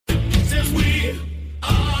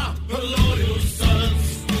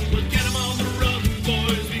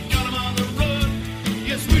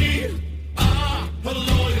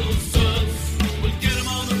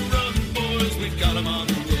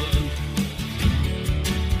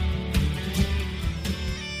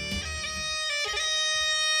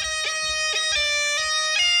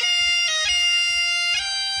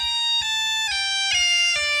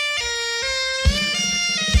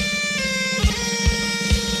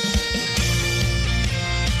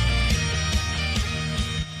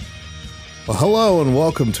Well, hello and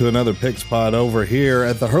welcome to another Picks Pod over here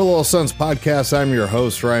at the Her Little Sons podcast. I'm your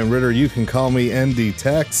host, Ryan Ritter. You can call me ND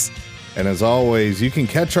Tex. And as always, you can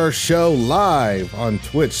catch our show live on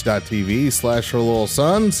twitch.tv/Her Little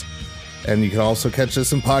Sons. And you can also catch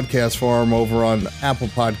us in podcast form over on Apple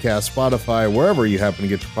Podcasts, Spotify, wherever you happen to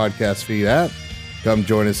get your podcast feed at. Come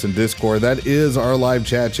join us in Discord. That is our live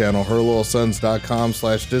chat channel,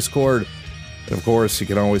 herlittlesons.com/Discord. And of course, you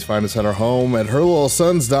can always find us at our home at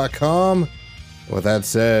herlittlesons.com. With that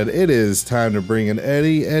said, it is time to bring in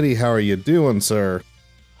Eddie. Eddie, how are you doing, sir?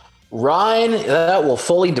 Ryan, that will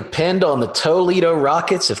fully depend on the Toledo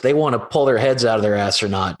Rockets if they want to pull their heads out of their ass or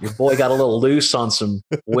not. Your boy got a little loose on some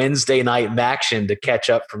Wednesday night action to catch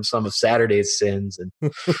up from some of Saturday's sins. And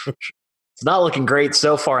it's not looking great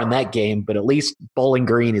so far in that game, but at least Bowling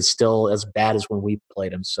Green is still as bad as when we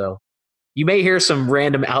played them. So you may hear some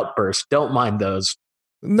random outbursts. Don't mind those.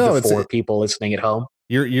 No, for people listening at home.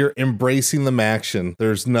 You're embracing the Maction.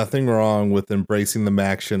 There's nothing wrong with embracing the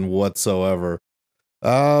Maction whatsoever.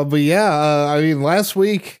 But yeah, I mean, last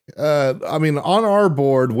week, on our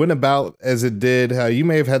board went about as it did. You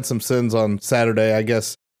may have had some sins on Saturday. I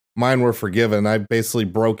guess mine were forgiven. I basically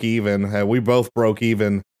broke even. We both broke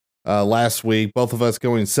even last week. Both of us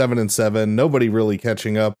going 7-7. Nobody really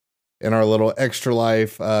catching up in our little extra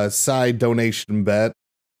life side donation bet.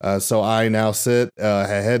 So I now sit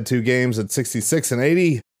ahead 2 games at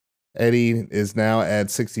 66-80. Eddie is now at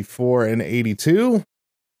 64-82.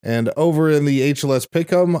 And over in the HLS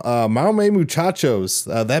Pick'em, Maume Muchachos,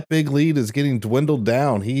 that big lead is getting dwindled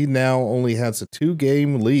down. He now only has a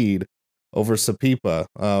 2-game lead over Sapipa.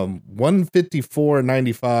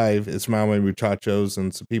 154-95 is Maume Muchachos,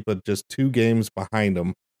 and Sapipa just 2 games behind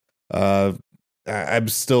him. I'm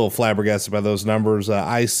still flabbergasted by those numbers.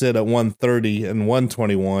 I sit at 130 and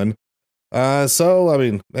 121. So, I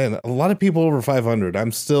mean, man, a lot of people over 500.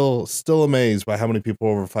 I'm still amazed by how many people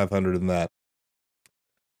over 500 in that.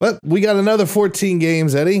 But we got another 14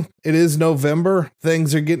 games, Eddie. It is November.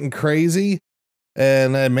 Things are getting crazy.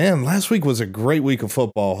 And man, last week was a great week of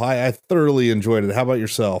football. I thoroughly enjoyed it. How about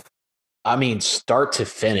yourself? I mean, start to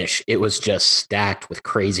finish, it was just stacked with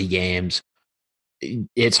crazy games.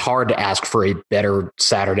 It's hard to ask for a better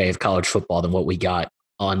Saturday of college football than what we got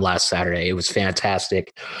on last Saturday. It was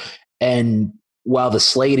fantastic. And while the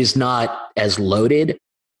slate is not as loaded,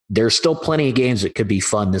 there's still plenty of games that could be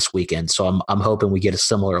fun this weekend. So I'm hoping we get a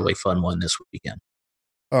similarly fun one this weekend.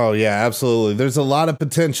 Oh, yeah, absolutely. There's a lot of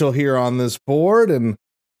potential here on this board. And,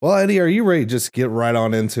 well, Eddie, are you ready to just get right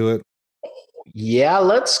on into it? Yeah,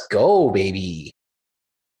 let's go, baby.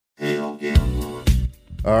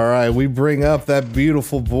 All right, we bring up that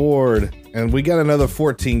beautiful board, and we got another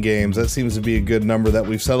 14 games. That seems to be a good number that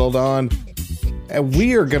we've settled on. And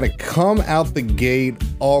we are going to come out the gate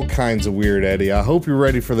all kinds of weird, Eddie. I hope you're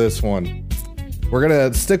ready for this one. We're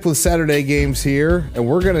going to stick with Saturday games here, and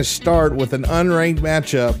we're going to start with an unranked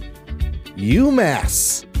matchup.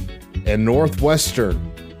 UMass and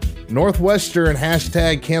Northwestern. Northwestern,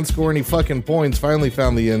 hashtag can't score any fucking points, finally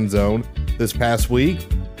found the end zone this past week.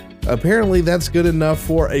 Apparently that's good enough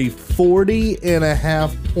for a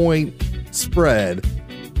 40.5 point spread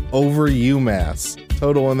over UMass.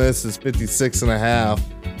 Total on this is 56.5.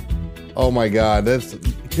 Oh my God,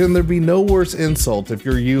 can there be no worse insult if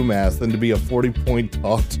you're UMass than to be a 40-point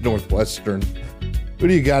dog to Northwestern? Who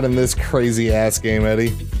do you got in this crazy ass game,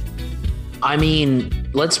 Eddie? I mean,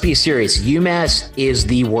 let's be serious. UMass is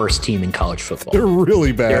the worst team in college football. They're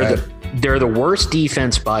really bad. They're the worst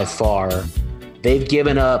defense by far. They've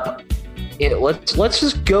given up. Let's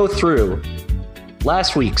just go through.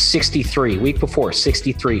 Last week, 63. Week before,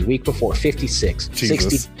 63. Week before, 56.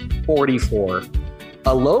 Jesus. 60, 44.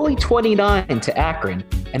 A lowly 29 to Akron.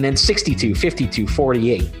 And then 62, 52,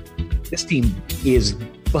 48. This team is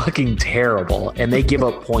fucking terrible. And they give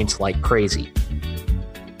up points like crazy.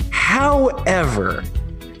 However,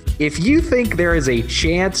 if you think there is a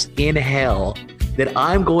chance in hell that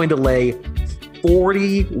I'm going to lay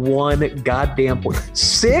 41 goddamn points,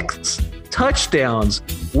 6 touchdowns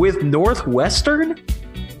with Northwestern,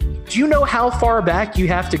 do you know how far back you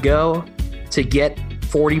have to go to get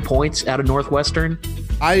 40 points out of Northwestern?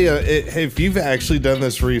 If you've actually done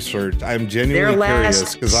this research, I'm genuinely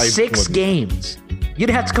curious because I 6 games. You'd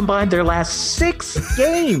have to combine their last 6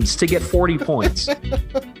 games to get 40 points.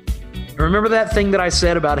 Remember that thing that I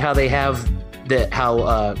said about how they have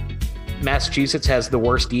how Massachusetts has the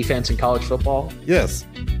worst defense in college football? Yes.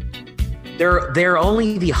 They're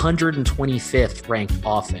only the 125th ranked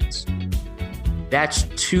offense. That's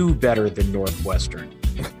 2 better than Northwestern.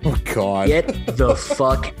 Oh, God. Get the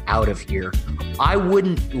fuck out of here. I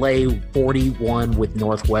wouldn't lay 41 with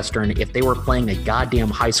Northwestern if they were playing a goddamn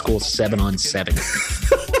high school 7-on-7.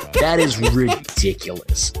 That is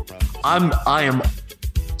ridiculous. I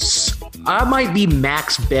might be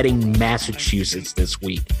max betting Massachusetts this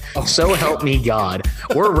week. So help me God.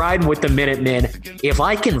 We're riding with the Minutemen. If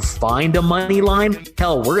I can find a money line,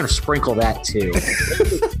 hell, we're going to sprinkle that too.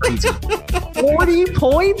 Crazy. 40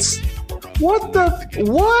 points? What?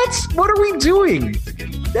 What are we doing?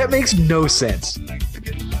 That makes no sense.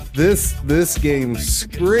 This game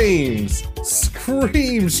screams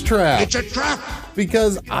trap. It's a trap.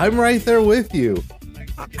 Because I'm right there with you.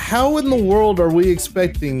 How in the world are we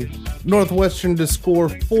expecting Northwestern to score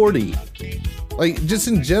 40? Like, just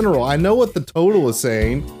in general, I know what the total is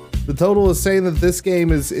saying. The total is saying that this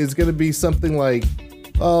game is going to be something like,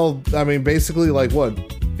 basically like what,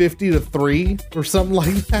 50-3 or something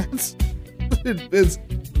like that. There's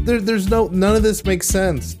none of this makes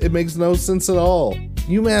sense. It makes no sense at all.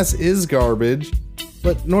 UMass is garbage,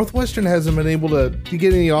 but Northwestern hasn't been able to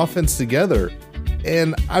get any offense together.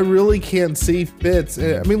 And I really can't see Fitz.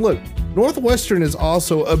 I mean, look, Northwestern is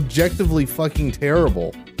also objectively fucking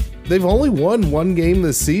terrible. They've only won one game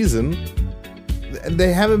this season.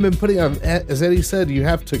 They haven't been putting on, as Eddie said, you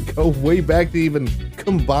have to go way back to even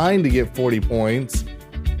combine to get 40 points.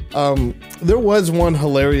 There was one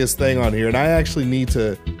hilarious thing on here, and I actually need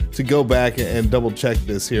to go back and double check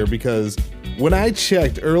this here, because when I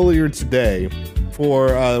checked earlier today for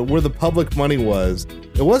where the public money was,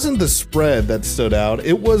 it wasn't the spread that stood out.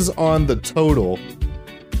 It was on the total.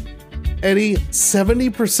 Eddie,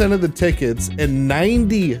 70% of the tickets and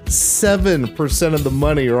 97% of the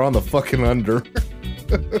money are on the fucking under.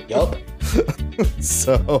 Yup.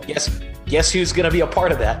 So guess who's gonna be a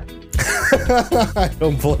part of that? I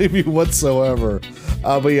don't blame you whatsoever.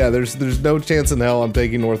 But yeah, there's no chance in hell I'm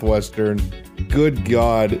taking Northwestern. Good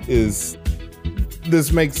God, this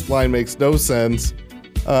line makes no sense.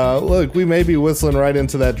 Look, we may be whistling right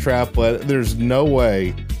into that trap, but there's no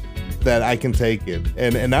way that I can take it.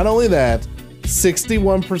 And not only that,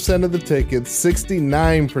 61% of the tickets,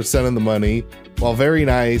 69% of the money, while very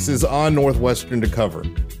nice, is on Northwestern to cover.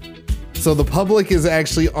 So the public is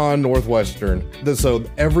actually on Northwestern. So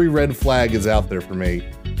every red flag is out there for me.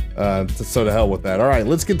 So to hell with that. All right,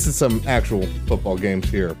 let's get to some actual football games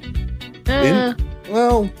here. It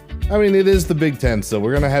is the Big Ten, so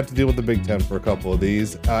we're going to have to deal with the Big Ten for a couple of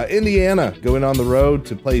these. Indiana going on the road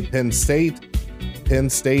to play Penn State. Penn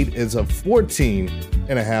State is a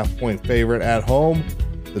 14.5-point favorite at home.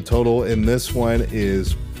 The total in this one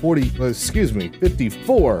is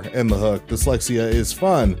 54 in the hook. Dyslexia is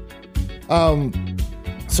fun.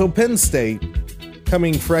 So Penn State,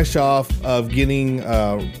 coming fresh off of getting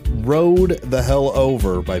rode the hell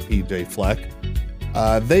over by PJ Fleck.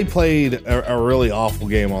 They played a really awful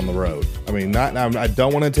game on the road. I mean, I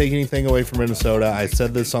don't want to take anything away from Minnesota. I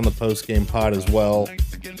said this on the post-game pod as well,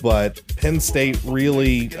 but Penn State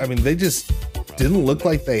really, they just didn't look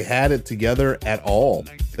like they had it together at all.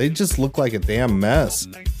 They just looked like a damn mess.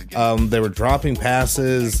 They were dropping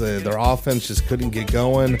passes. Their offense just couldn't get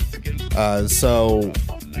going. So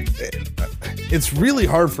it's really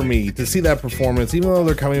hard for me to see that performance, even though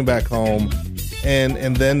they're coming back home,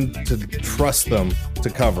 and then to trust them to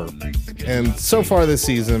cover. And so far this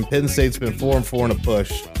season, Penn State's been 4-4 in a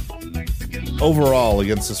push overall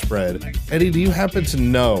against the spread. Eddie, do you happen to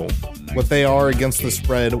know what they are against the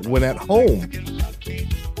spread when at home?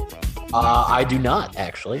 I do not,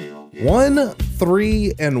 actually.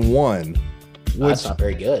 1-3-1. That's not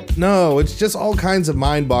very good. No, it's just all kinds of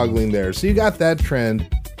mind-boggling there. So you got that trend.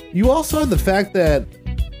 You also have the fact that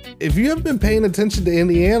if you have been paying attention to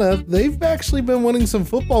Indiana, they've actually been winning some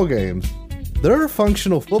football games. They're a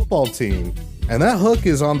functional football team, and that hook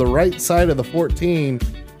is on the right side of the 14.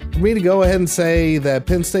 For me to go ahead and say that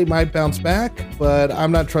Penn State might bounce back, but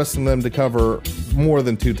I'm not trusting them to cover more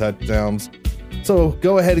than 2 touchdowns. So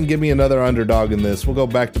go ahead and give me another underdog in this. We'll go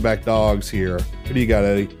back-to-back dogs here. What do you got,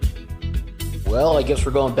 Eddie? Well, I guess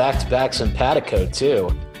we're going back-to-back simpatico,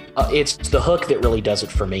 too. It's the hook that really does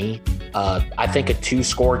it for me. I think a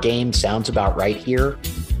 2-score game sounds about right here,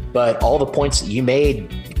 but all the points that you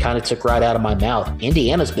made kind of took right out of my mouth.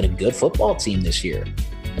 Indiana's been a good football team this year.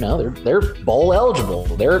 They're bowl eligible.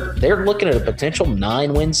 They're looking at a potential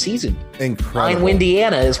 9-win season. Incredible. 9-win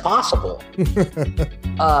Indiana is possible.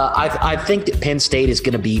 I think that Penn State is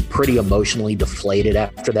going to be pretty emotionally deflated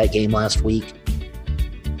after that game last week.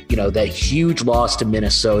 That huge loss to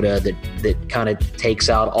Minnesota that kind of takes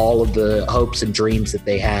out all of the hopes and dreams that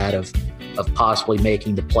they had of possibly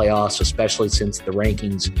making the playoffs, especially since the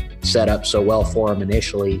rankings set up so well for them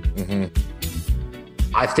initially.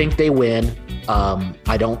 Mm-hmm. I think they win.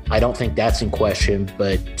 I don't think that's in question,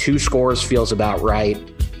 but 2 scores feels about right.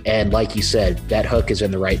 And like you said, that hook is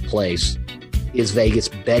in the right place. Is Vegas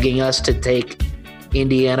begging us to take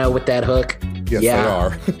Indiana with that hook? Yes, yeah, they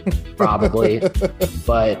are. probably.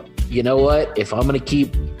 But you know what? If I'm going to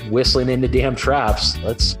keep whistling into damn traps,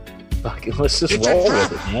 let's just roll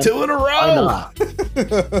with it, man. 2 in a row. Why not?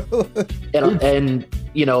 and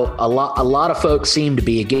you know, a lot of folks seem to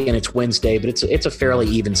be, again, it's Wednesday, but it's a fairly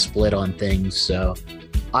even split on things. So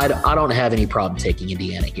I don't have any problem taking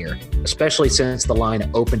Indiana here, especially since the line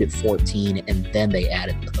opened at 14 and then they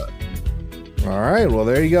added the hook. All right, well,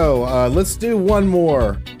 there you go. Let's do one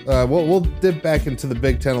more. We'll dip back into the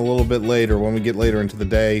Big Ten a little bit later when we get later into the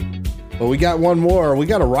day. But we got one more. We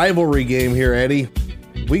got a rivalry game here, Eddie.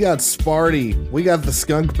 We got Sparty. We got the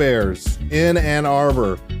Skunk Bears in Ann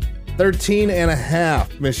Arbor.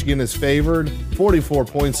 13.5. Michigan is favored. 44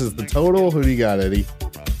 points is the total. Who do you got, Eddie?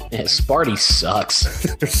 Man, Sparty sucks.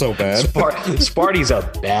 They're so bad. Sparty's a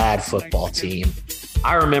bad football team.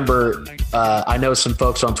 I remember, I know some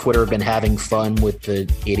folks on Twitter have been having fun with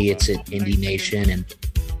the idiots at Indy Nation and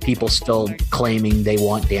people still claiming they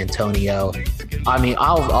want D'Antonio. I mean,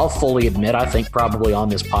 I'll fully admit, I think probably on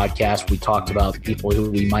this podcast we talked about people who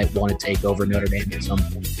we might want to take over Notre Dame at some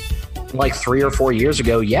point. Like 3 or 4 years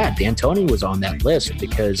ago, yeah, D'Antoni was on that list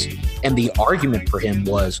and the argument for him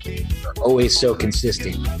was they're always so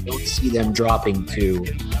consistent. You don't see them dropping to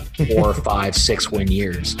 4, 5, 6 win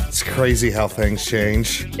years. It's crazy how things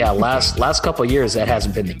change. Yeah, last couple of years that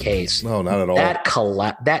hasn't been the case. No, not at all.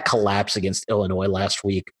 That collapse against Illinois last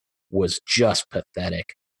week was just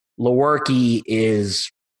pathetic. Lewerke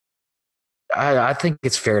is, I think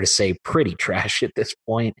it's fair to say, pretty trash at this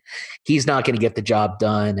point. He's not going to get the job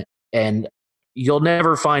done. And you'll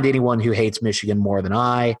never find anyone who hates Michigan more than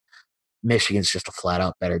I. Michigan's just a flat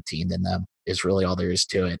out better team than them is really all there is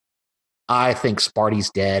to it. I think Sparty's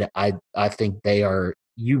dead. I think they are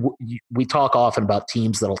we talk often about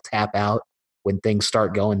teams that'll tap out when things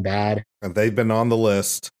start going bad. And they've been on the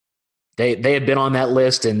list. They had been on that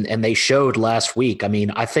list and they showed last week. I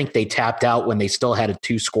mean, I think they tapped out when they still had a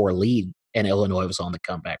 2-score lead and Illinois was on the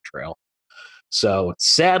comeback trail. So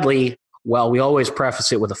sadly, while we always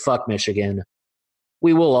preface it with a fuck Michigan,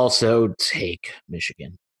 we will also take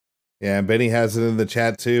Michigan. Yeah, and Benny has it in the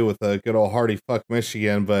chat too with a good old hearty fuck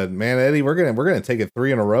Michigan. But man, Eddie, we're gonna take it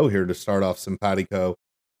 3 in a row here to start off simpatico.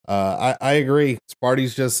 I agree.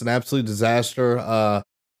 Sparty's just an absolute disaster.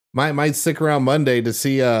 Might stick around Monday to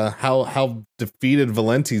see how defeated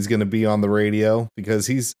Valenti's gonna be on the radio because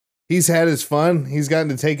he's had his fun. He's gotten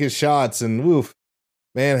to take his shots, and oof,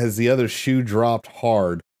 man, has the other shoe dropped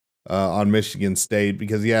hard on Michigan State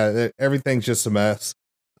because everything's just a mess.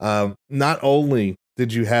 Not only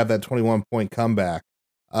did you have that 21-point comeback,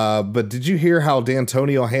 but did you hear how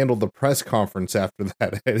D'Antonio handled the press conference after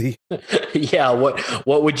that, Eddie? Yeah,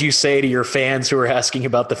 what would you say to your fans who are asking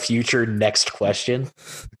about the future next question?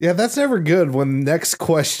 Yeah, that's never good when next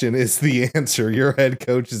question is the answer your head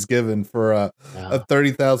coach is given for a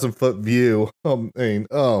 30,000 foot view.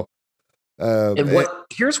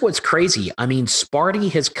 Here's what's crazy. I mean,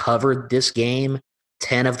 Sparty has covered this game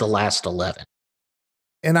 10 of the last 11.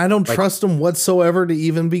 And I don't trust them whatsoever to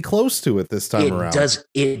even be close to it this time around.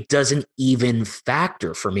 It doesn't even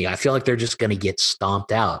factor for me. I feel like they're just going to get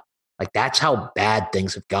stomped out. Like that's how bad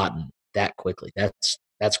things have gotten that quickly. That's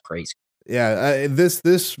crazy. Yeah,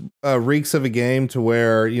 this reeks of a game to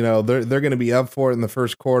where, you know, they're going to be up for it in the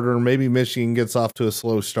first quarter. Maybe Michigan gets off to a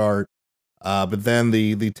slow start. But then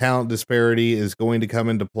the talent disparity is going to come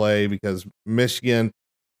into play because Michigan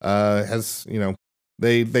has, you know,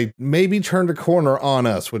 they maybe turned a corner on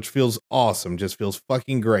us, which feels awesome. Just feels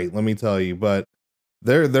fucking great, let me tell you. But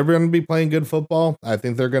they're going to be playing good football. I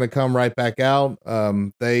think they're going to come right back out.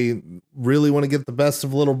 They really want to get the best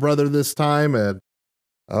of little brother this time, and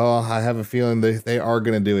I have a feeling they are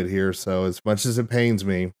going to do it here. So as much as it pains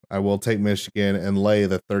me, I will take Michigan and lay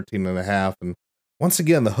the 13.5. And once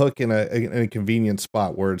again, the hook in a convenient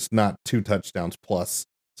spot where it's not 2 touchdowns plus.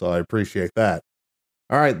 So I appreciate that.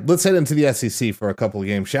 All right, let's head into the SEC for a couple of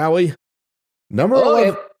games, shall we? Number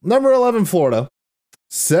 11, Florida,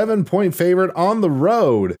 7-point favorite on the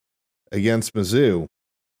road against Mizzou.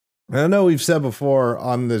 And I know we've said before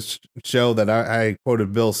on this show that I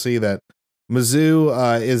quoted Bill C. that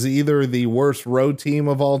Mizzou is either the worst road team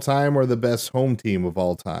of all time or the best home team of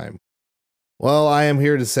all time. Well, I am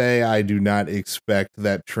here to say I do not expect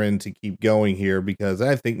that trend to keep going here because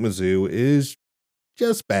I think Mizzou is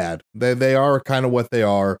just bad. They are kind of what they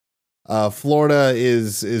are. Florida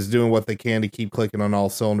is doing what they can to keep clicking on all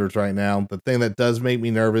cylinders right now. The thing that does make me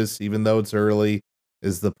nervous, even though it's early,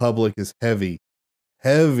 is the public is heavy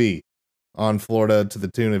on Florida to the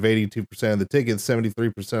tune of 82% of the tickets,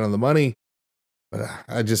 73% of the money. But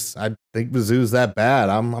I think Mizzou's that bad.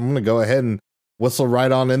 I'm going to go ahead and whistle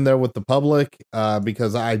right on in there with the public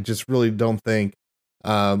because I just really don't think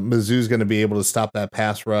Mizzou's going to be able to stop that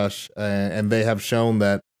pass rush. And they have shown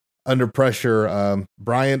that under pressure,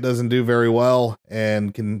 Bryant doesn't do very well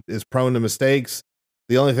and is prone to mistakes.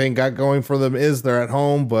 The only thing got going for them is they're at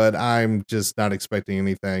home, but I'm just not expecting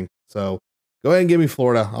anything. So go ahead and give me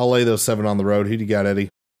Florida. I'll lay those 7 on the road. Who do you got, Eddie?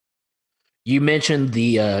 You mentioned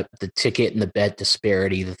the ticket and the bet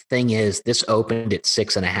disparity. The thing is, this opened at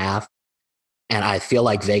 6.5, and I feel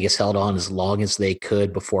like Vegas held on as long as they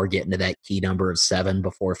could before getting to that key number of 7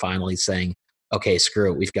 before finally saying, okay,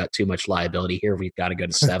 screw it. We've got too much liability here. We've got to go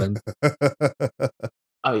to 7.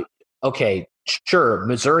 Okay, sure.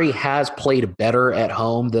 Missouri has played better at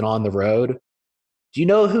home than on the road. Do you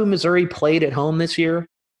know who Missouri played at home this year?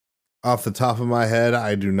 Off the top of my head,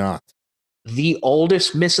 I do not. The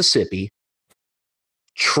oldest Mississippi,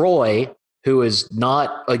 Troy, who is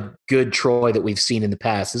not a good Troy that we've seen in the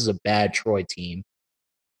past. This is a bad Troy team.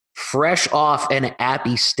 Fresh off an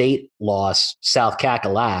Appy State loss, South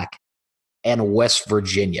Cackalack, and West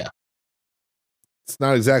Virginia. It's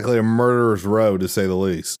not exactly a murderer's row, to say the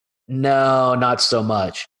least. No, not so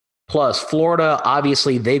much. Plus, Florida,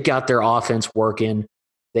 obviously, they've got their offense working.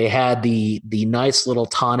 They had the nice little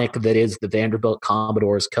tonic that is the Vanderbilt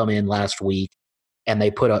Commodores come in last week, and they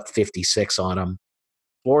put up 56 on them.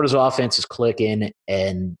 Florida's offense is clicking,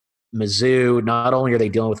 and Mizzou, not only are they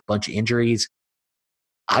dealing with a bunch of injuries,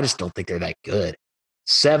 I just don't think they're that good.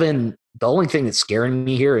 7, the only thing that's scaring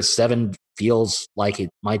me here is 7 feels like it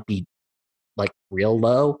might be like real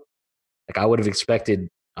low. Like I would have expected,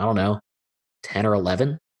 I don't know, 10 or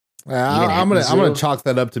 11. I'm gonna chalk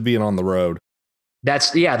that up to being on the road.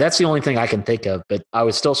 That's the only thing I can think of, but I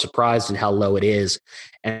was still surprised at how low it is.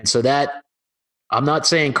 And so that, I'm not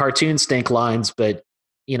saying cartoon stink lines, but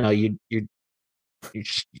you know, your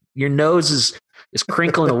nose is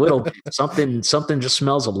crinkling a little bit. Something just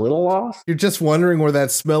smells a little off. You're just wondering where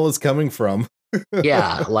that smell is coming from. I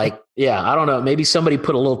don't know. Maybe somebody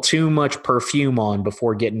put a little too much perfume on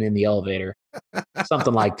before getting in the elevator.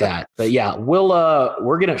 Something like that. But yeah, we're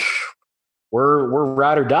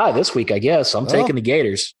ride or die this week, I guess. I'm taking the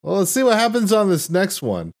Gators. Well, let's see what happens on this next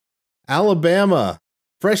one. Alabama,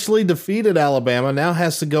 freshly defeated Alabama, now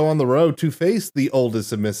has to go on the road to face the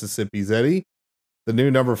oldest of Mississippi's, Eddie. The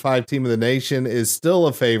new number 5 team of the nation is still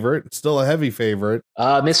a favorite, still a heavy favorite.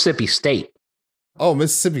 Mississippi State. Oh,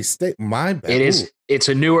 Mississippi State. My bad. It is. It's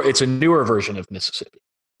a newer version of Mississippi.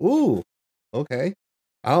 Ooh. Okay.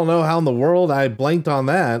 I don't know how in the world I blanked on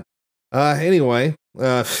that. Anyway,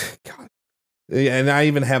 God. And I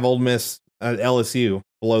even have Ole Miss at LSU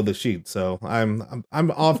below the sheet, so I'm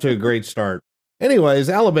off to a great start. Anyways,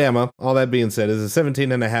 Alabama, all that being said, is a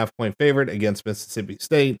 17.5 point favorite against Mississippi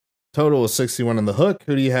State. Total is 61 on the hook.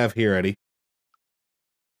 Who do you have here, Eddie?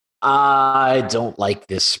 I don't like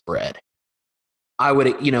this spread. I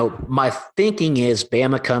would, my thinking is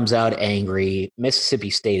Bama comes out angry. Mississippi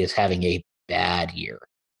State is having a bad year.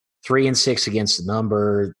 3-6 against the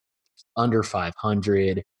number, under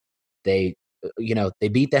 500. They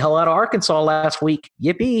beat the hell out of Arkansas last week.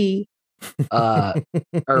 Yippee.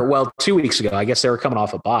 2 weeks ago. I guess they were coming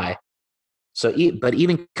off a bye. So, but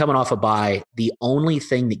even coming off a bye, the only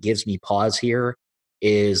thing that gives me pause here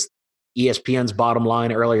is ESPN's bottom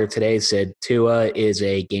line earlier today said Tua is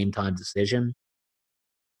a game time decision.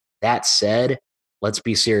 That said, let's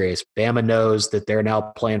be serious. Bama knows that they're now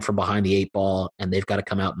playing from behind the 8 ball, and they've got to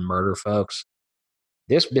come out and murder folks.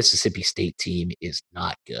 This Mississippi State team is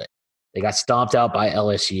not good. They got stomped out by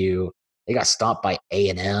LSU. They got stomped by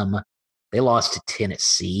A&M. They lost to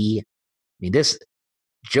Tennessee. I mean, this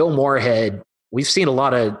Joe Moorhead, we've seen a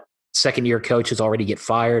lot of second-year coaches already get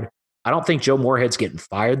fired. I don't think Joe Moorhead's getting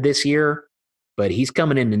fired this year, but he's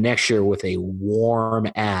coming into next year with a warm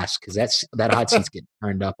ass because that hot seat's getting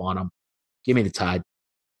turned up on him. Give me the Tide.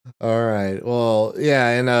 All right. Well, yeah,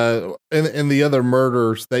 and the other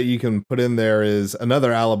murders that you can put in there is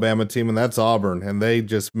another Alabama team, and that's Auburn, and they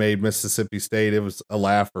just made Mississippi State. It was a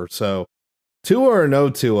laugher. So Tua or no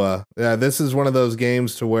Tua, this is one of those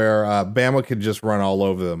games to where Bama could just run all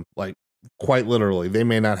over them, like quite literally. They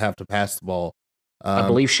may not have to pass the ball. I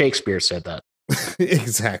believe Shakespeare said that.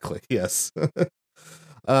 Exactly. Yes.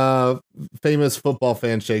 Famous football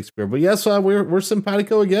fan Shakespeare. But yes, we're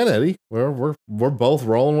simpatico again, Eddie. We're both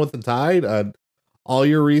rolling with the Tide. All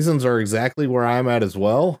your reasons are exactly where I'm at as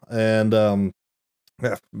well. And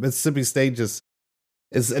Mississippi State just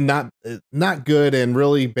is not good, and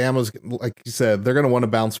really Bama's, like you said, they're going to want to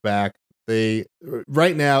bounce back.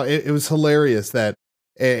 Right now it was hilarious that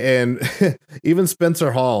And even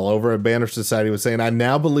Spencer Hall over at Banner Society was saying, I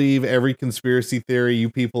now believe every conspiracy theory you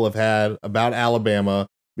people have had about Alabama,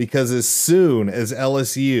 because as soon as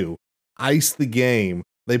LSU iced the game,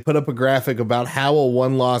 they put up a graphic about how a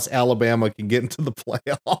one-loss Alabama can get into the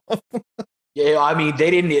playoff. Yeah, I mean,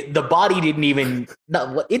 the body didn't even,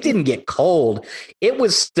 no, it didn't get cold. It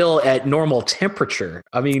was still at normal temperature.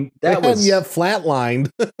 I mean, that was yet flatlined.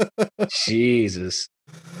 Jesus.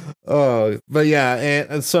 Oh, but yeah.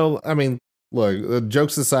 And so, I mean, look,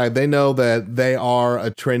 jokes aside, they know that they are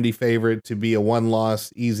a trendy favorite to be a one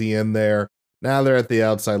loss, easy in there. Now they're at the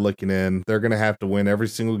outside looking in. They're going to have to win every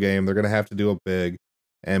single game. They're going to have to do it big.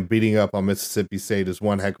 And beating up on Mississippi State is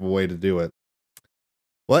one heck of a way to do it.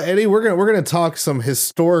 Well, Eddie, we're gonna talk some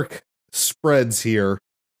historic spreads here,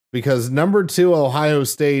 because number 2 Ohio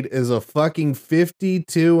State is a fucking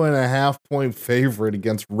 52.5-point favorite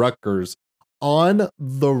against Rutgers on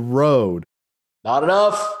the road. Not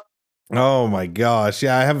enough. Oh my gosh.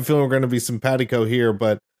 Yeah, I have a feeling we're going to be simpatico here,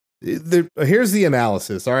 but here's the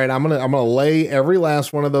analysis. All right, I'm gonna lay every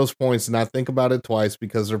last one of those points and not think about it twice,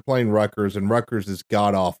 because they're playing Rutgers and Rutgers is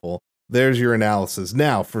god awful. There's your analysis.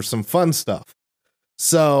 Now for some fun stuff.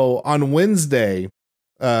 So on Wednesday,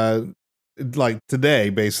 like today,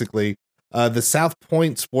 basically, the South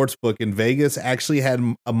Point Sportsbook in Vegas actually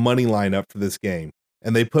had a money line up for this game,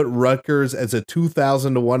 and they put Rutgers as a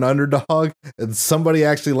 2,000 to 1 underdog, and somebody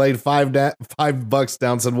actually laid $5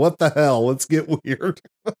 down, said, "What the hell? Let's get weird."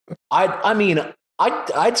 I mean,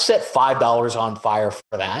 I'd set $5 on fire for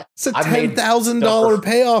that. It's a $10,000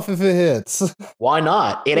 payoff if it hits. Why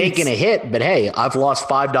not? It ain't gonna hit, but hey, I've lost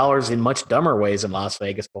 $5 in much dumber ways in Las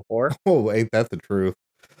Vegas before. Oh, ain't that the truth?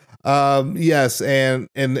 Yes, and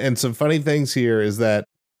some funny things here is that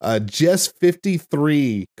just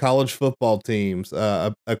 53 college football teams,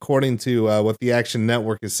 according to what the Action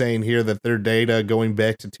Network is saying here, that their data going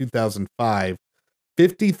back to 2005,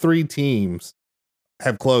 53 teams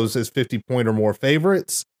have closed as 50-point or more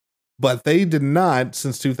favorites, but they did not,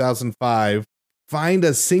 since 2005, find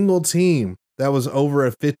a single team that was over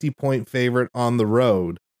a 50-point favorite on the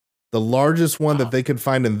road. The largest one that they could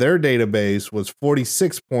find in their database was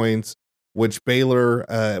 46 points, which Baylor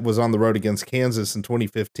was on the road against Kansas in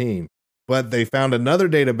 2015. But they found another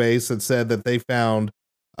database that said that they found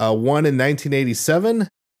one in 1987,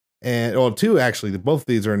 and two actually. Both of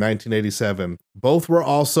these are in 1987. Both were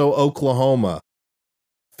also Oklahoma.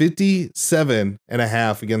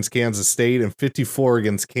 57.5 against Kansas State and 54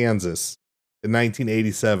 against Kansas in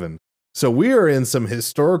 1987. So we are in some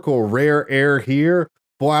historical rare air here.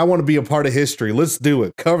 Boy, I want to be a part of history. Let's do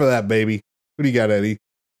it. Cover that, baby. What do you got, Eddie?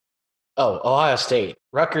 Oh, Ohio State.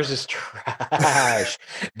 Rutgers is trash.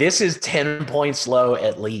 This is 10 points low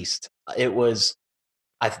at least. It was,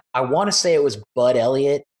 I want to say it was Bud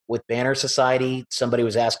Elliott with Banner Society. Somebody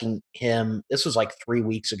was asking him, this was like 3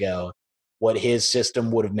 weeks ago, what his system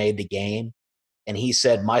would have made the game. And he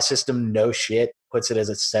said, my system, no shit, puts it as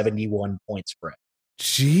a 71-point spread.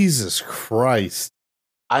 Jesus Christ.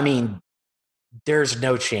 I mean, there's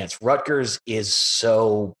no chance. Rutgers is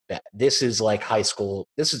so bad. This is like high school.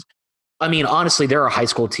 Honestly, there are high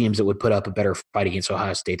school teams that would put up a better fight against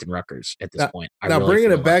Ohio State than Rutgers at this point.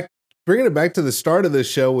 Bringing it back to the start of this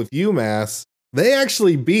show with UMass, they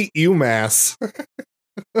actually beat UMass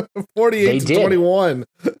 48-21.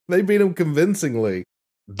 They beat them convincingly.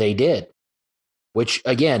 They did, which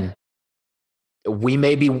again, we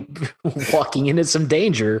may be walking into some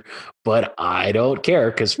danger, but I don't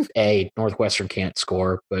care because Northwestern can't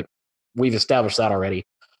score, but we've established that already.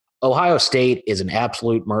 Ohio State is an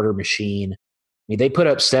absolute murder machine. I mean, they put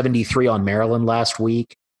up 73 on Maryland last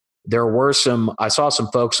week. I saw some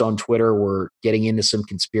folks on Twitter were getting into some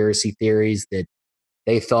conspiracy theories that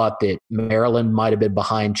they thought that Maryland might have been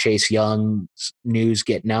behind Chase Young's news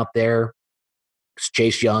getting out there.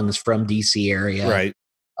 Chase Young is from DC area. Right.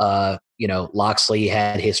 Loxley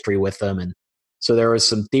had history with them. And so there was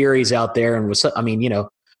some theories out there and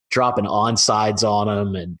dropping onsides on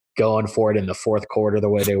them and going for it in the fourth quarter the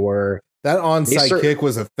way they were. That onside kick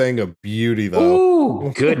was a thing of beauty, though.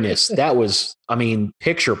 Ooh, goodness. That was,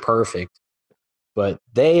 picture perfect. But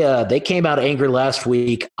they came out angry last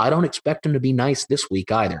week. I don't expect them to be nice this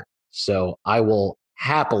week either. So I will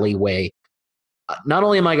happily weigh. Not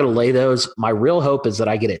only am I going to lay those, my real hope is that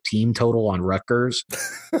I get a team total on Rutgers.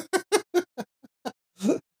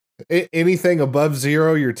 Anything above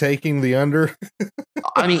 0, you're taking the under?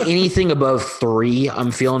 Anything above 3,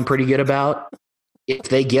 I'm feeling pretty good about. If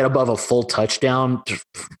they get above a full touchdown, just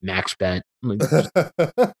max bet.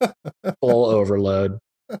 Full overload.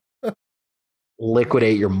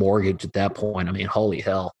 Liquidate your mortgage at that point. Holy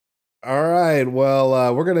hell. All right.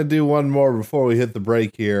 Well, we're gonna do one more before we hit the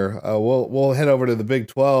break here. We'll head over to the Big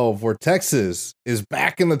 12, where Texas is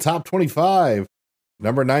back in the top 25,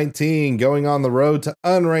 number 19, going on the road to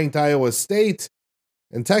unranked Iowa State,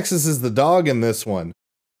 and Texas is the dog in this one.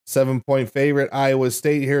 7-point favorite. Iowa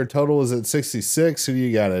State here. Total is at 66. Who do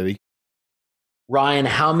you got, Eddie? Ryan,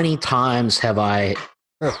 how many times have I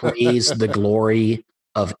praised the glory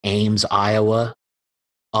of Ames, Iowa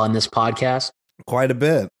on this podcast? Quite a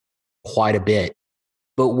bit. Quite a bit.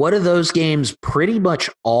 But what do those games pretty much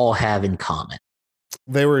all have in common?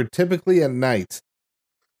 They were typically at night.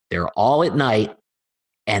 They're all at night,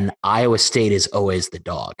 and Iowa State is always the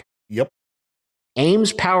dog. Yep.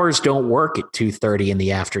 Ames powers don't work at 2:30 in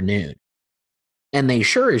the afternoon. And they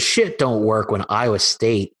sure as shit don't work when Iowa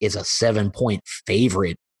State is a 7-point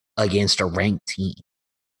favorite against a ranked team.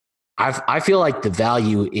 I feel like the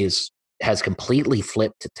value has completely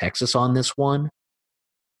flipped to Texas on this one.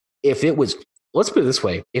 If it was, let's put it this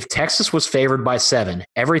way, if Texas was favored by 7,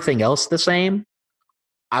 everything else the same,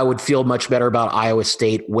 I would feel much better about Iowa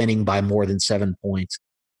State winning by more than 7 points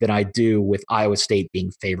than I do with Iowa State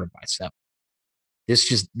being favored by 7.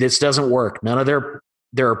 This doesn't work. None of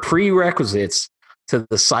there are prerequisites to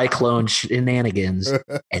the Cyclone shenanigans,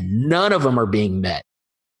 and none of them are being met.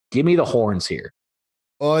 Give me the horns here.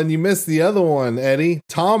 Oh, and you missed the other one, Eddie.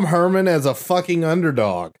 Tom Herman as a fucking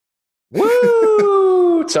underdog.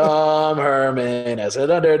 Woo! Tom Herman as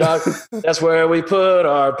an underdog. That's where we put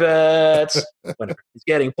our bets. Whenever he's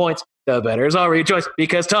getting points, the bettors all rejoice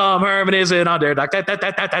because Tom Herman is an underdog.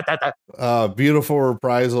 Beautiful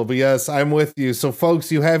reprisal. But yes, I'm with you. So,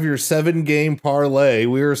 folks, you have your 7-game parlay.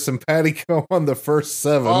 We were simpatico on the first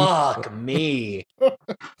 7. Fuck me.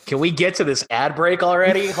 Can we get to this ad break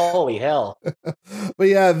already? Holy hell. But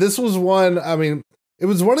yeah, this was one. I mean, it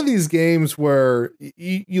was one of these games where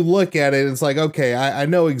you look at it and it's like, okay, I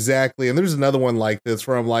know exactly. And there's another one like this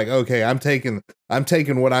where I'm like, okay, I'm taking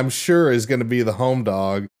what I'm sure is going to be the home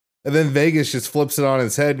dog. And then Vegas just flips it on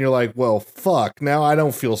its head and you're like, well, fuck, now I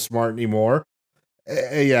don't feel smart anymore.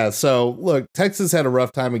 Yeah. So look, Texas had a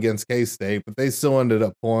rough time against K-State, but they still ended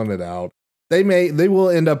up pulling it out. They will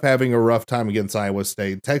end up having a rough time against Iowa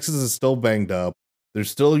State. Texas is still banged up. They're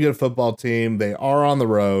still a good football team. They are on the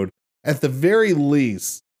road. At the very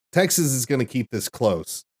least, Texas is going to keep this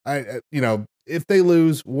close. If they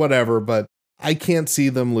lose, whatever, but I can't see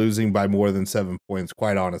them losing by more than 7 points,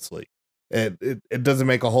 quite honestly. It doesn't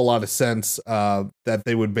make a whole lot of sense that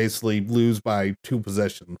they would basically lose by 2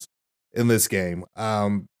 possessions in this game.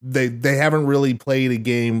 They haven't really played a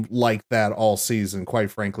game like that all season, quite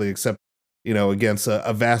frankly, except, against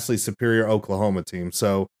a vastly superior Oklahoma team.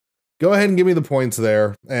 So go ahead and give me the points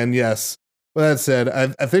there. And yes, with that said, I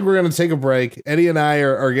think we're going to take a break. Eddie and I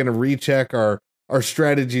are going to recheck our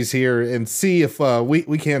strategies here and see if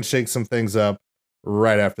we can't shake some things up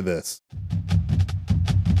right after this.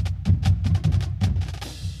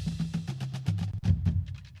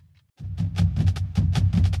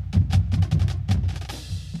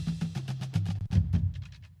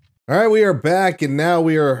 All right, we are back, and now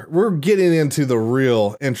we're getting into the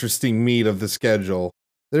real interesting meat of the schedule.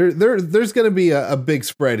 There's going to be a big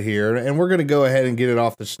spread here, and we're going to go ahead and get it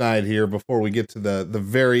off the schneid here before we get to the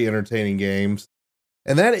very entertaining games.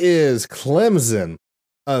 And that is Clemson,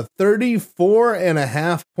 a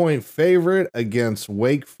 34.5-point favorite against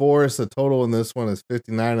Wake Forest. The total in this one is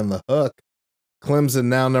 59 on the hook. Clemson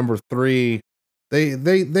now number 3. They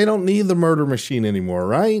don't need the murder machine anymore,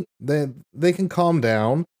 right? They can calm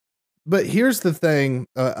down. But here's the thing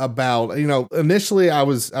about, initially I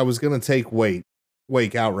was going to take Wake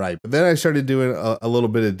outright, but then I started doing a little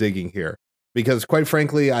bit of digging here because quite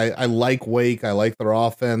frankly, I like Wake. I like their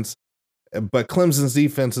offense, but Clemson's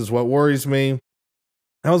defense is what worries me.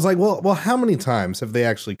 I was like, well, how many times have they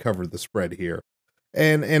actually covered the spread here?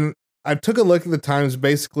 And I took a look at the times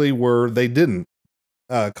basically where they didn't.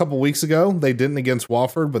 A couple weeks ago, they didn't against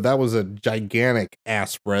Wofford, but that was a gigantic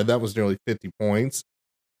ass spread. That was nearly 50 points.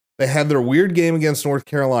 They had their weird game against North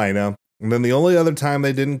Carolina, and then the only other time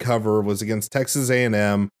they didn't cover was against Texas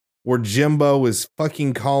A&M, where Jimbo was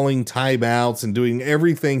fucking calling timeouts and doing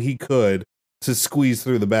everything he could to squeeze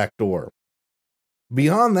through the back door.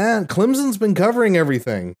 Beyond that, Clemson's been covering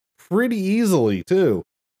everything pretty easily, too.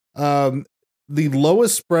 The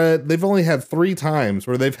lowest spread, they've only had 3 times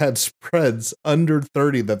where they've had spreads under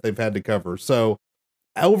 30 that they've had to cover. So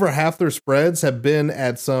over half their spreads have been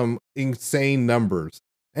at some insane numbers.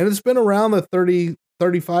 And it's been around the 30,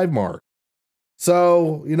 35 mark.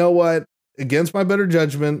 So, you know what? Against my better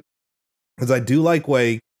judgment, because I do like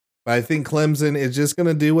Wake, but I think Clemson is just going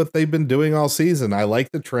to do what they've been doing all season. I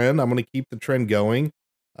like the trend. I'm going to keep the trend going.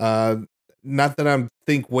 not that I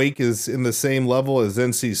think Wake is in the same level as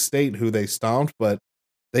NC State, who they stomped, but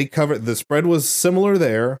they covered. The spread was similar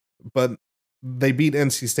there, but they beat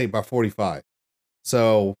NC State by 45.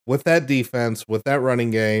 So with that defense, with that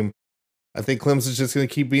running game, I think Clemson's just going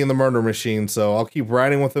to keep being the murder machine. So I'll keep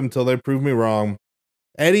riding with them until they prove me wrong.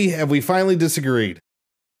 Eddie, have we finally disagreed?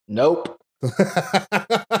 Nope.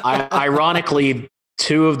 Ironically,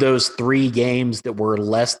 2 of those 3 games that were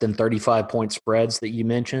less than 35-point spreads that you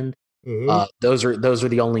mentioned, those are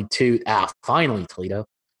the only 2. Finally, Toledo.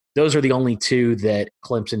 Those are the only 2 that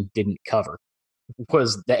Clemson didn't cover.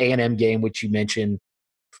 Was the A&M game, which you mentioned,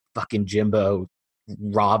 fucking Jimbo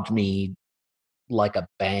robbed me like a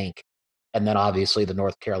bank, and then obviously the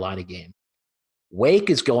North Carolina game. Wake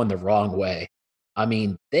is going the wrong way. I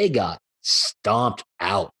mean, they got stomped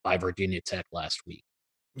out by Virginia Tech last week.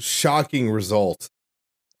 Shocking result.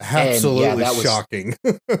 Absolutely shocking.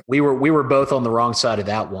 we were both on the wrong side of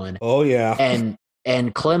that one. Oh yeah.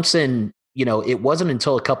 And Clemson, it wasn't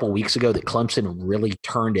until a couple weeks ago that Clemson really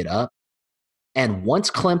turned it up. And once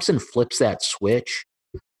Clemson flips that switch,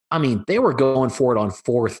 I mean, they were going for it on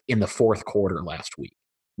in the fourth quarter last week.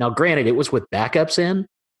 Now, granted, it was with backups in,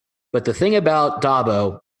 but the thing about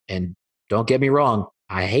Dabo, and don't get me wrong,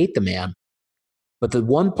 I hate the man, but the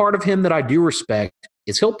one part of him that I do respect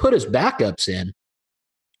is he'll put his backups in,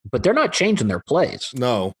 but they're not changing their plays.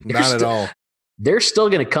 No, not at all. They're still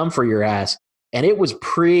going to come for your ass. And it was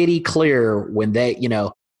pretty clear when they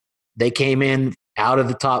came in out of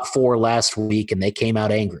the top 4 last week and they came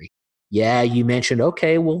out angry. Yeah, you mentioned,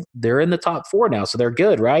 okay, well, they're in the top 4 now, so they're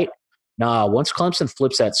good, right? Nah, once Clemson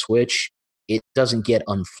flips that switch, it doesn't get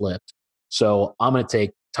unflipped. So I'm going to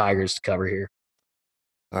take Tigers to cover here.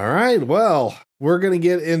 All right, well, we're going to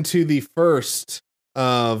get into the first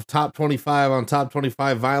of top 25 on top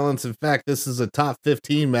 25 violence. In fact, this is a top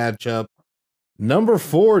 15 matchup. Number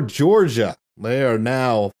 4, Georgia. They are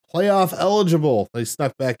now playoff eligible. They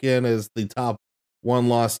snuck back in as the top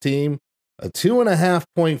 1-loss team. A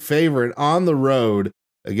 2.5-point favorite on the road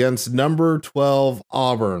against number 12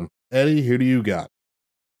 Auburn. Eddie, who do you got?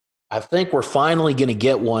 I think we're finally going to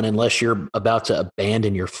get one unless you're about to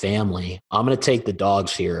abandon your family. I'm going to take the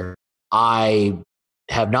dogs here. I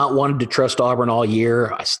have not wanted to trust Auburn all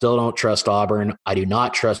year. I still don't trust Auburn. I do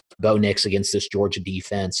not trust Bo Nix against this Georgia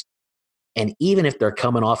defense. And even if they're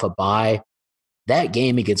coming off a bye, that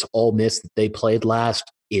game against Ole Miss that they played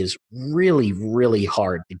last is really, really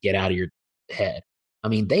hard to get out of your head. I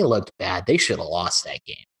mean, they looked bad. They should have lost that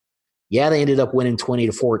game. Yeah, they ended up winning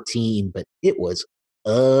 20-14, but it was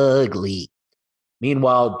ugly.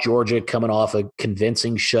 Meanwhile, Georgia coming off a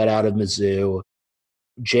convincing shutout of Mizzou.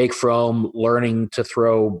 Jake Fromm learning to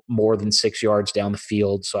throw more than 6 yards down the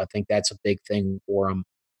field, so I think that's a big thing for him.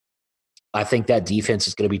 I think that defense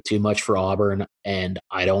is going to be too much for Auburn, and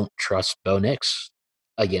I don't trust Bo Nix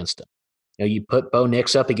against him. You put Bo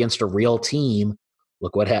Nix up against a real team.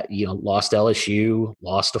 Look what happened. Lost LSU,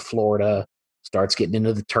 lost to Florida, starts getting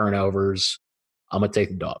into the turnovers. I'm going to take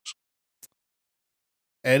the dogs.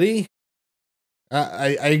 Eddie,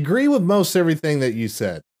 I agree with most everything that you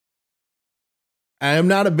said. I am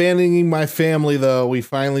not abandoning my family, though. We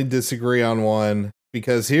finally disagree on one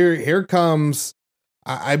because here comes.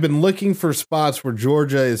 I've been looking for spots where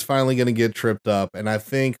Georgia is finally going to get tripped up, and I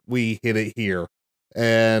think we hit it here.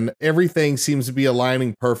 And everything seems to be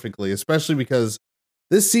aligning perfectly, especially because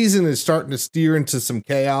this season is starting to steer into some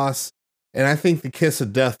chaos. And I think the kiss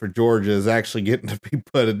of death for Georgia is actually getting to be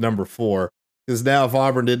put at number 4. Because now if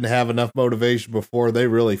Auburn didn't have enough motivation before, they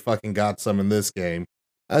really fucking got some in this game.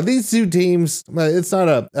 These two teams, it's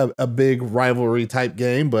not a big rivalry type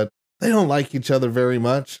game, but they don't like each other very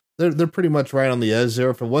much. They're pretty much right on the edge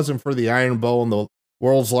there. If it wasn't for the Iron Bowl and the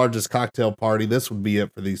world's largest cocktail party, this would be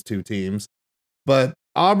it for these two teams. But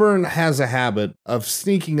Auburn has a habit of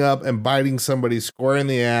sneaking up and biting somebody square in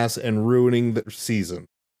the ass and ruining their season.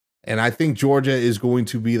 And I think Georgia is going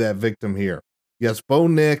to be that victim here. Yes, Bo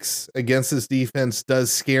Nix against this defense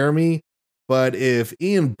does scare me, but if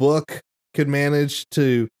Ian Book could manage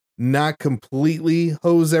to not completely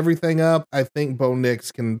hose everything up, I think Bo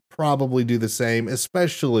Nix can probably do the same,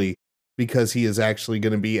 especially because he is actually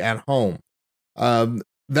going to be at home.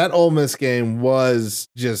 That Ole Miss game was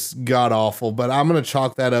just god awful, but I'm going to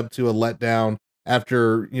chalk that up to a letdown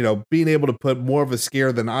after, being able to put more of a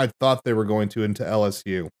scare than I thought they were going to into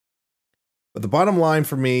LSU. But the bottom line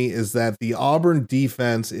for me is that the Auburn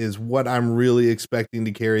defense is what I'm really expecting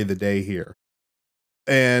to carry the day here.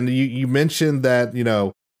 And you mentioned that,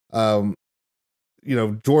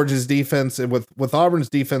 Georgia's defense, and with Auburn's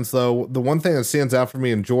defense, though, the one thing that stands out for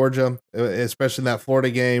me in Georgia, especially in that Florida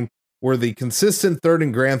game, were the consistent third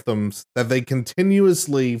and Granthams that they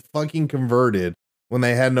continuously fucking converted when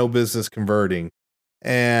they had no business converting.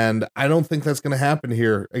 And I don't think that's going to happen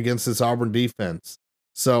here against this Auburn defense.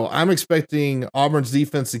 So I'm expecting Auburn's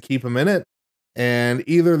defense to keep them in it. And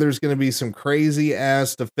either there's going to be some crazy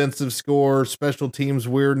ass defensive score, special teams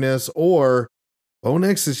weirdness, or Bo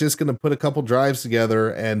Nix is just going to put a couple drives together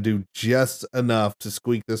and do just enough to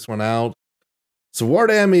squeak this one out. So War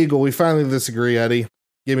Damn Eagle, we finally disagree, Eddie.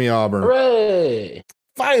 Give me Auburn. Hooray!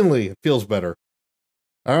 Finally, it feels better.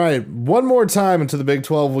 All right, one more time into the Big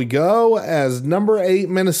 12 we go as number 8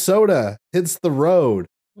 Minnesota hits the road.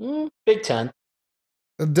 Big 10.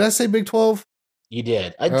 Did I say Big 12? You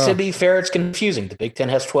did. To be fair, it's confusing. The Big 10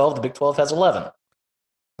 has 12. The Big 12 has 11.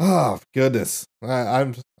 Oh, goodness.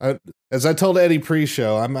 As I told Eddie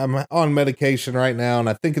pre-show, I'm on medication right now, and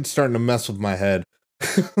I think it's starting to mess with my head.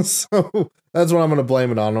 So that's what I'm going to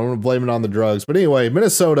blame it on. I'm going to blame it on the drugs. But anyway,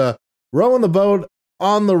 Minnesota rowing the boat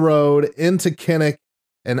on the road into Kinnick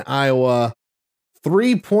and Iowa.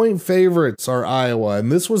 3-point favorites are Iowa.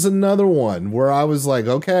 And this was another one where I was like,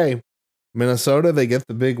 okay, Minnesota, they get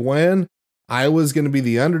the big win. Iowa's going to be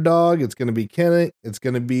the underdog. It's going to be Kinnick. It's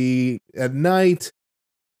going to be at night.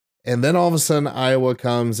 And then all of a sudden, Iowa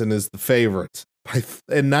comes and is the favorite.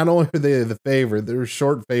 And not only are they the favorite, they're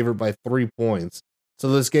short favorite by 3 points.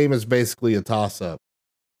 So this game is basically a toss-up.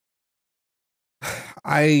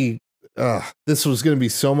 This was going to be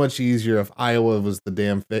so much easier if Iowa was the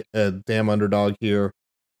damn underdog here,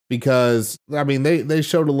 because I mean they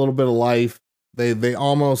showed a little bit of life. They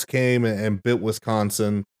almost came and bit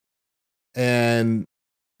Wisconsin, and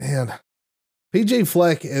man, PJ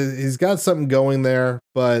Fleck, he's got something going there,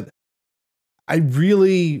 but I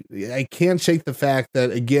can't shake the fact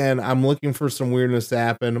that, again, I'm looking for some weirdness to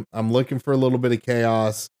happen. I'm looking for a little bit of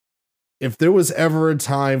chaos. If there was ever a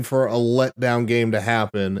time for a letdown game to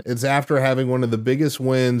happen, it's after having one of the biggest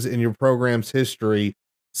wins in your program's history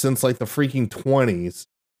since like the freaking 20s.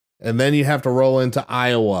 And then you have to roll into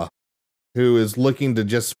Iowa, who is looking to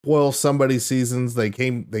just spoil somebody's seasons. They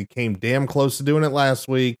came damn close to doing it last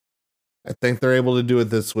week. I think they're able to do it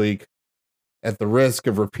this week. At the risk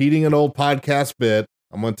of repeating an old podcast bit,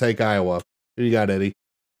 I'm going to take Iowa. Who you got, Eddie?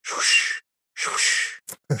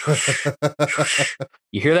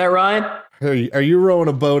 You hear that, Ryan? Are you rowing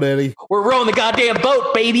a boat, Eddie? We're rowing the goddamn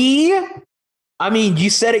boat, baby. I mean,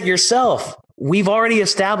 you said it yourself. We've already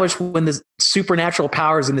established when the supernatural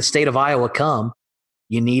powers in the state of Iowa come,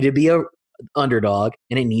 you need to be a underdog,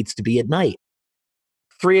 and it needs to be at night.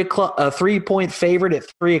 3-point favorite at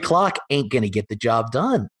 3:00 ain't going to get the job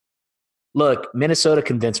done. Look, Minnesota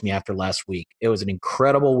convinced me after last week. It was an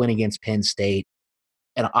incredible win against Penn State.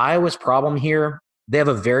 And Iowa's problem here, they have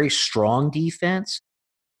a very strong defense,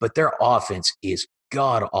 but their offense is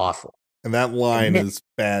god-awful. And that line is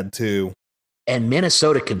bad, too. And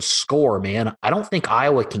Minnesota can score, man. I don't think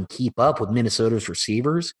Iowa can keep up with Minnesota's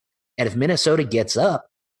receivers. And if Minnesota gets up,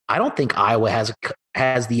 I don't think Iowa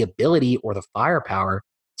has the ability or the firepower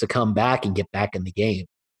to come back and get back in the game.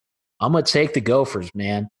 I'm going to take the Gophers,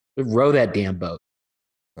 man. Row that damn boat.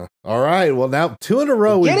 All right. Well, now 2 in a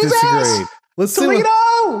row we disagreed. Let's see.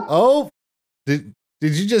 Did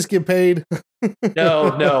you just get paid?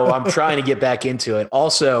 No. I'm trying to get back into it.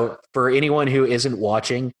 Also, for anyone who isn't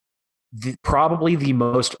watching, probably the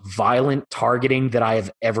most violent targeting that I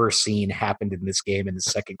have ever seen happened in this game in the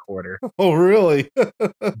second quarter. Oh, really?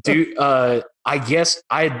 Dude, I guess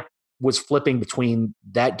I was flipping between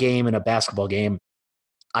that game and a basketball game.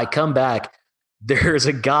 I come back. There's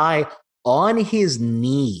a guy on his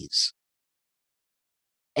knees,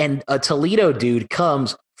 and a Toledo dude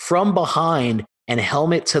comes from behind and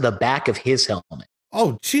helmet to the back of his helmet.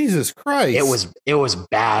 Oh, Jesus Christ. It was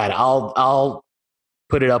bad. I'll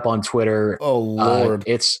put it up on Twitter. Oh, Lord.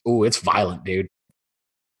 It's violent, dude.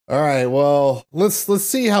 All right. Well, let's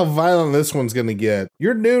see how violent this one's going to get.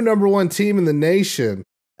 Your new number 1 team in the nation,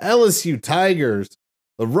 LSU Tigers.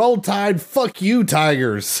 The Roll Tide, fuck you,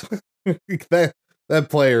 Tigers. that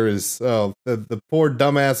player is the poor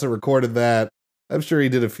dumbass that recorded that. I'm sure he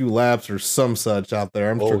did a few laps or some such out there.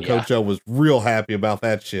 I'm sure Coach O was real happy about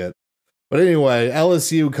that shit. But anyway,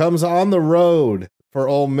 LSU comes on the road for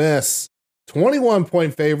Ole Miss.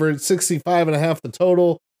 21-point favorite, 65.5 the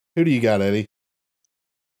total. Who do you got, Eddie?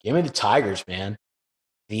 Give me the Tigers, man.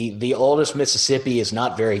 The oldest Mississippi is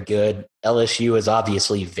not very good. LSU is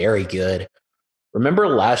obviously very good. Remember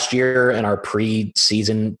last year in our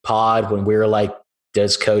pre-season pod when we were like,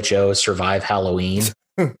 does Coach O survive Halloween?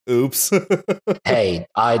 Oops. Hey,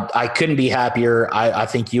 I couldn't be happier. I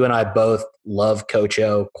think you and I both love Coach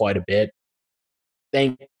O quite a bit.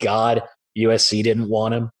 Thank God USC didn't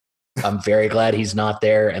want him. I'm very glad he's not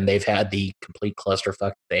there, and they've had the complete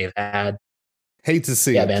clusterfuck they've had. Hate to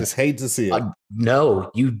see it. Man. Just hate to see it. No,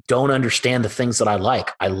 you don't understand the things that I like.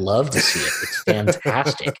 I love to see it. It's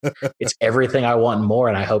fantastic. It's everything I want and more,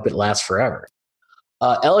 and I hope it lasts forever.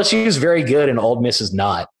 LSU is very good, and Ole Miss is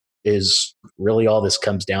not, is really all this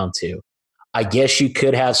comes down to. I guess you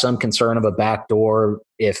could have some concern of a backdoor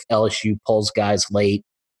if LSU pulls guys late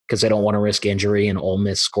because they don't want to risk injury and Ole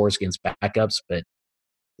Miss scores against backups, but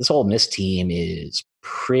this Ole Miss team is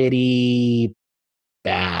pretty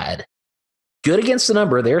bad. Good against the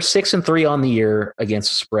number. They're 6-3 on the year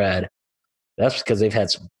against the spread. That's because they've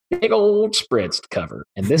had some big old spreads to cover.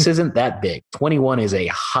 And this isn't that big. 21 is a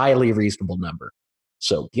highly reasonable number.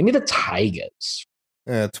 So give me the Tigers.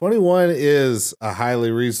 Yeah, 21 is a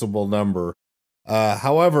highly reasonable number.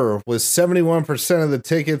 However, with 71% of the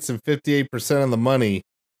tickets and 58% of the money,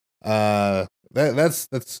 that's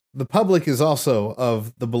the public is also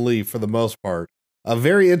of the belief for the most part.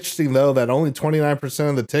 Very interesting, though, that only 29%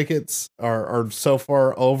 of the tickets are so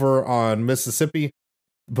far over on Mississippi,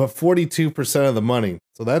 but 42% of the money.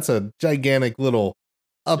 So that's a gigantic little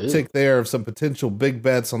uptick there of some potential big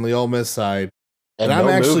bets on the Ole Miss side. And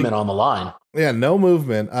no movement on the line. Yeah, no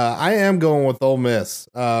movement. I am going with Ole Miss.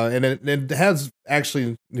 And it has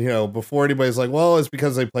actually, before anybody's like, well, it's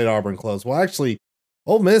because they played Auburn close. Well, actually,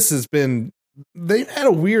 Ole Miss they've had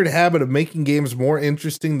a weird habit of making games more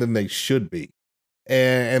interesting than they should be.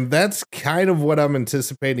 And that's kind of what I'm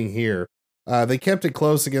anticipating here. They kept it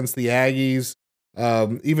close against the Aggies,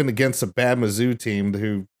 even against a bad Mizzou team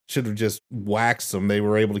who should have just waxed them. They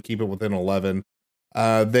were able to keep it within 11.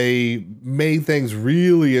 They made things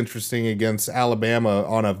really interesting against Alabama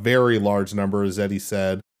on a very large number, as Eddie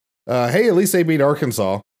said. Hey, at least they beat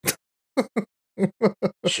Arkansas.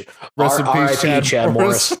 Rest in peace, Chad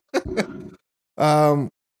Morris.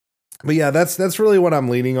 But yeah, that's really what I'm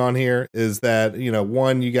leaning on here is that,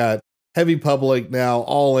 one, you got heavy public now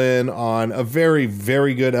all in on a very,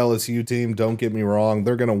 very good LSU team. Don't get me wrong.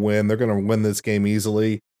 They're going to win. They're going to win this game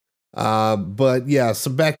easily. But yeah,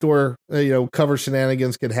 some backdoor, cover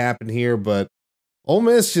shenanigans could happen here, but Ole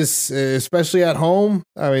Miss just, especially at home.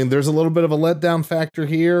 I mean, there's a little bit of a letdown factor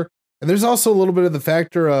here. And there's also a little bit of the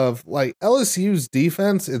factor of like LSU's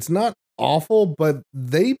defense. It's not awful, but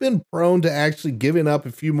they've been prone to actually giving up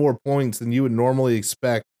a few more points than you would normally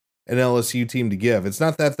expect an LSU team to give. It's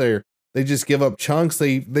not that they just give up chunks.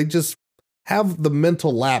 They just have the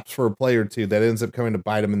mental lapse for a play or two that ends up coming to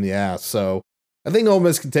bite them in the ass. So I think Ole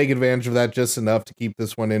Miss can take advantage of that just enough to keep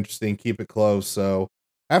this one interesting, keep it close. So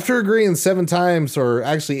after agreeing 7 times, or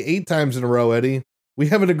actually 8 times in a row, Eddie, we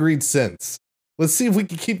haven't agreed since. Let's see if we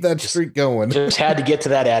can keep that streak going. Just had to get to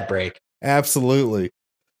that ad break. Absolutely.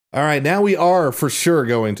 All right, now we are for sure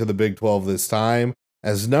going to the Big 12 this time,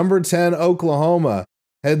 as number 10 Oklahoma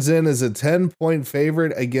heads in as a 10-point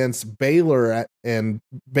favorite against Baylor, and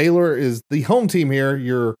Baylor is the home team here.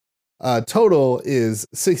 Your total is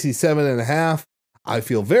 67.5. I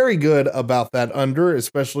feel very good about that under,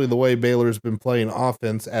 especially the way Baylor's been playing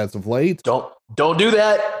offense as of late. Don't do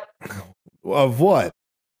that. Of what?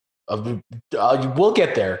 We'll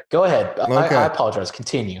get there. Go ahead. Okay. I apologize.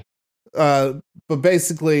 Continue. But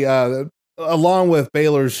basically, along with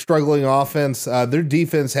Baylor's struggling offense, their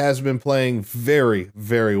defense has been playing very,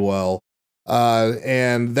 very well.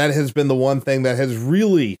 And that has been the one thing that has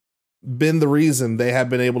really been the reason they have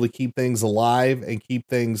been able to keep things alive and keep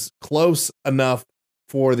things close enough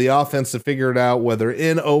for the offense to figure it out, whether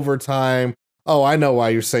in overtime. Oh, I know why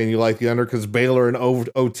you're saying you like the under, because Baylor and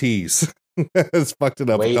OTs has fucked it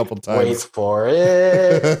up a couple times. Wait for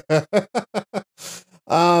it.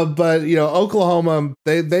 But Oklahoma,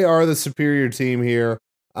 they are the superior team here.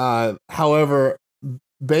 However,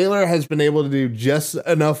 Baylor has been able to do just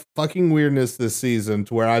enough fucking weirdness this season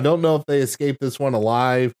to where I don't know if they escape this one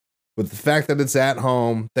alive. But the fact that it's at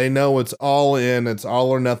home, they know it's all in, it's all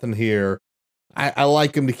or nothing here. I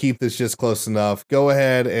like them to keep this just close enough. Go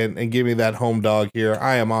ahead and give me that home dog here.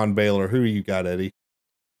 I am on Baylor. Who you got, Eddie?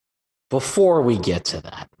 Before we get to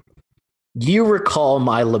that, you recall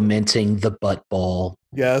my lamenting the butt ball.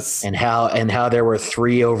 Yes. And how there were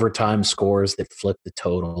 3 overtime scores that flipped the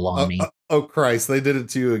total on me. Oh Christ, they did it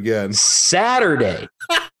to you again. Saturday.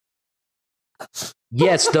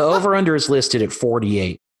 Yes, the over-under is listed at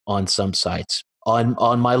 48 on some sites.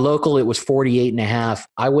 On my local, it was 48.5.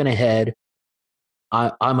 I went ahead.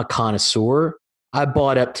 I'm a connoisseur. I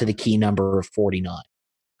bought up to the key number of 49.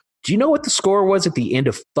 Do you know what the score was at the end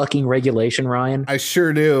of fucking regulation, Ryan? I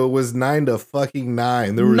sure do. It was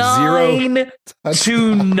 9-9. There were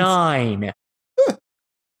 9-9.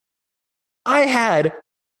 I had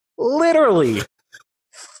literally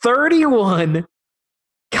 31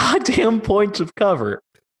 goddamn points of cover.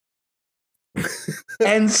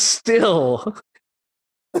 And still,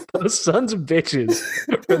 those sons of bitches,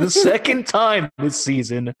 for the second time this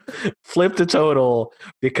season, flipped the total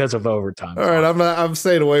because of overtime. All right, I'm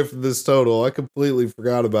staying away from this total. I completely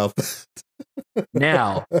forgot about that.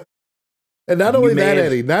 Now, and not only that,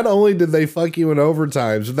 Eddie, not only did they fuck you in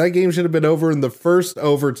overtimes, that game should have been over in the first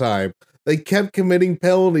overtime. They kept committing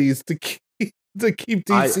penalties to keep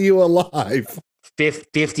TCU alive.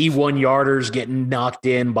 51 yarders getting knocked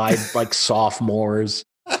in by like sophomores.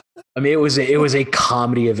 I mean, it was a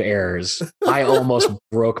comedy of errors. I almost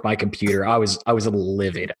broke my computer. I was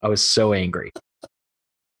livid. I was so angry.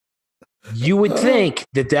 You would think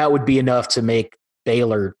that would be enough to make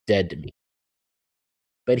Baylor dead to me.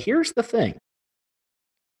 But here's the thing.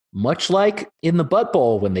 Much like in the Butt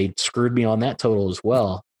Bowl when they screwed me on that total as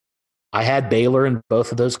well, I had Baylor in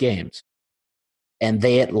both of those games. And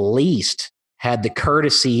they at least had the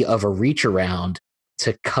courtesy of a reach around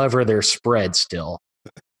to cover their spread still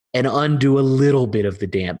and undo a little bit of the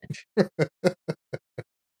damage.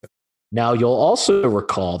 Now, you'll also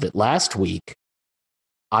recall that last week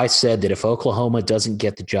I said that if Oklahoma doesn't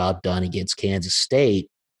get the job done against Kansas State,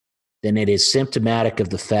 then it is symptomatic of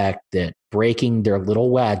the fact that breaking their little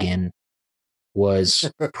wagon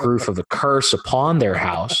was proof of a curse upon their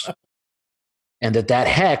house, and that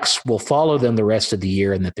hex will follow them the rest of the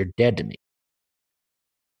year and that they're dead to me.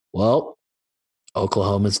 Well,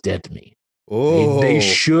 Oklahoma's dead to me. They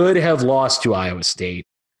should have lost to Iowa State.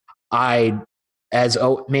 It's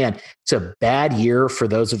a bad year for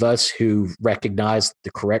those of us who recognize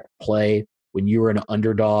the correct play when you were an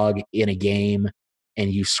underdog in a game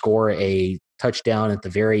and you score a touchdown at the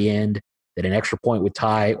very end that an extra point would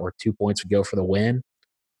tie or 2 points would go for the win.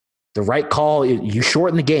 The right call, you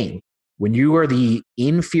shorten the game. When you are the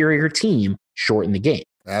inferior team, shorten the game.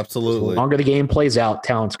 Absolutely. The longer the game plays out,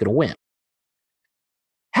 talent's going to win.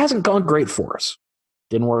 Hasn't gone great for us.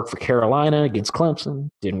 Didn't work for Carolina against Clemson.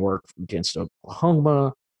 Didn't work against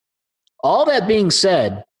Oklahoma. All that being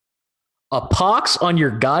said, a pox on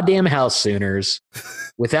your goddamn house, Sooners.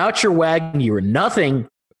 Without your wagon, you were nothing.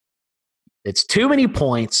 It's too many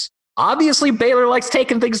points. Obviously, Baylor likes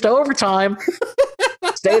taking things to overtime.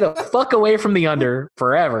 Stay the fuck away from the under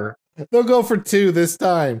forever. They'll go for 2 this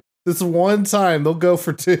time. This one time, they'll go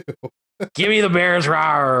for 2. Give me the Bears,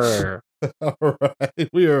 rawr. All right,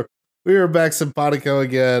 we are back simpatico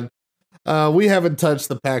again. We haven't touched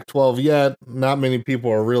the Pac-12 yet. Not many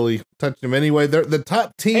people are really touching them anyway. They're the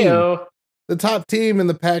top team. Heyo. The top team in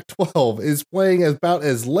the Pac-12 is playing about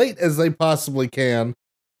as late as they possibly can.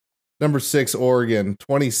 Number 6, Oregon,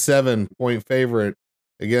 27-point favorite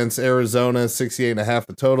against Arizona, 68.5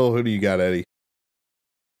 the total. Who do you got, Eddie?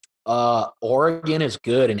 Oregon is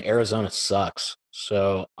good and Arizona sucks.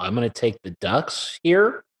 So I'm going to take the Ducks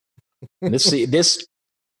here. This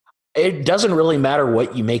it doesn't really matter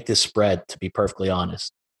what you make this spread, to be perfectly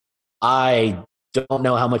honest. I don't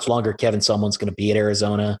know how much longer Kevin Sumlin's going to be at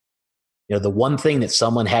Arizona. You know, the one thing that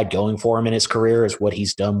Sumlin had going for him in his career is what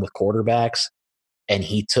he's done with quarterbacks. And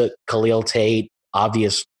he took Khalil Tate,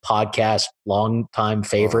 obvious podcast, longtime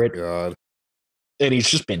favorite. Oh, God. And he's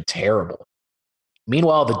just been terrible.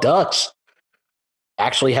 Meanwhile, the Ducks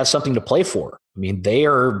actually have something to play for. I mean, they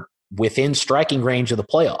are within striking range of the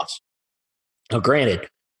playoffs. Now, granted,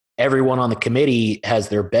 everyone on the committee has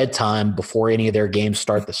their bedtime before any of their games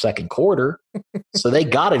start the second quarter. So they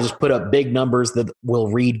got to just put up big numbers that will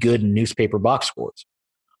read good in newspaper box scores.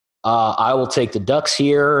 I will take the Ducks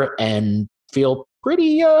here and feel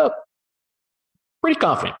pretty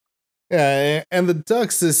confident. Yeah, and the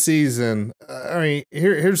Ducks this season, I mean,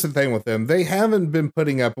 here's the thing with them. They haven't been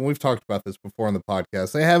putting up, and we've talked about this before on the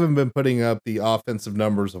podcast, they haven't been putting up the offensive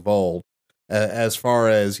numbers of old, as far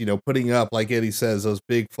as, you know, putting up, like Eddie says, those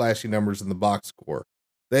big flashy numbers in the box score.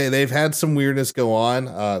 They've had some weirdness go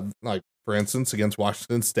on, like, for instance, against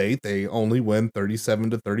Washington State, they only win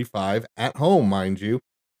 37-35 at home, mind you.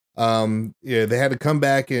 Yeah, they had to come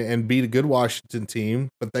back and beat a good Washington team,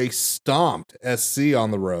 but they stomped SC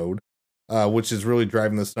on the road. Which is really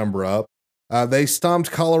driving this number up. They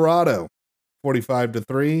stomped Colorado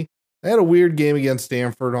 45-3. They had a weird game against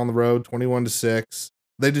Stanford on the road, 21-6.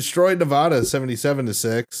 They destroyed Nevada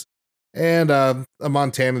 77-6. And a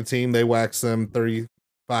Montana team, they waxed them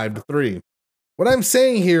 35-3. What I'm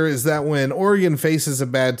saying here is that when Oregon faces a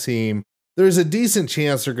bad team, there's a decent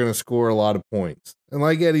chance they're going to score a lot of points. And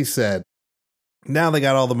like Eddie said, now they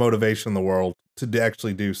got all the motivation in the world to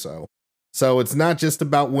actually do so. So it's not just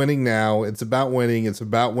about winning now. It's about winning. It's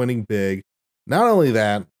about winning big. Not only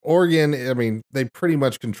that, Oregon, I mean, they pretty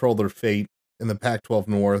much control their fate in the Pac-12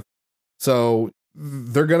 North. So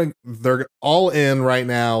they're all in right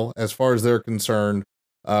now as far as they're concerned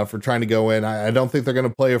for trying to go in. I don't think they're going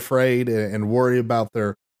to play afraid and worry about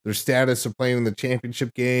their status of playing in the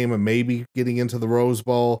championship game and maybe getting into the Rose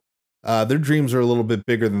Bowl. Their dreams are a little bit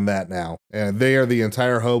bigger than that now, and they are the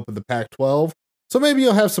entire hope of the Pac-12. So maybe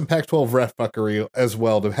you'll have some Pac-12 ref fuckery as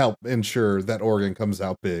well to help ensure that Oregon comes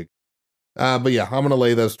out big. But yeah, I'm going to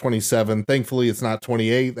lay those 27. Thankfully, it's not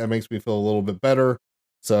 28. That makes me feel a little bit better.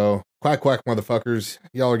 So quack, quack, motherfuckers.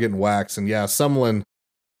 Y'all are getting waxed. And yeah, Sumlin,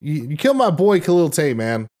 you killed my boy Khalil Tate,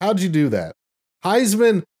 man. How'd you do that?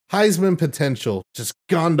 Heisman potential just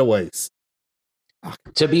gone to waste.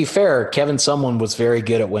 To be fair, Kevin Sumlin was very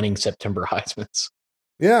good at winning September Heismans.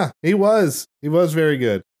 Yeah, he was. He was very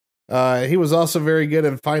good. He was also very good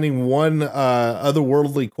at finding one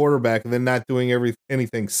otherworldly quarterback and then not doing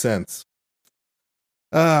anything since.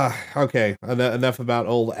 Okay. Enough about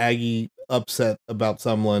old Aggie upset about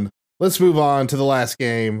Sumlin. Let's move on to the last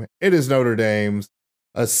game. It is Notre Dame's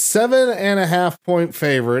a 7.5 point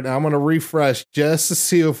favorite. I'm going to refresh just to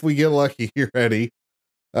see if we get lucky here, Eddie.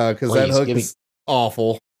 Because that hook is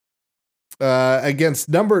awful. Against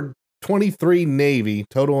number 23 Navy.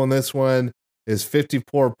 Total on this one is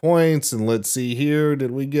 54 points. And let's see here.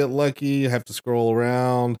 Did we get lucky? I have to scroll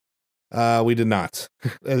around. We did not.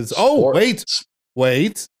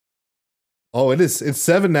 Wait. Oh, it's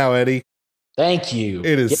 7 now, Eddie. Thank you.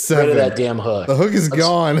 It is Get 7. rid of that damn hook. The hook is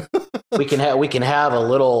gone. we can have a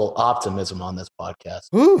little optimism on this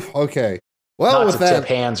podcast. Ooh, okay. Well, not with to that, tip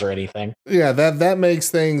hands or anything. Yeah, that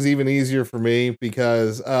makes things even easier for me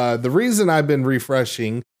because the reason I've been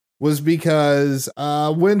refreshing was because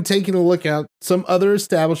when taking a look at some other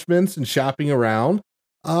establishments and shopping around,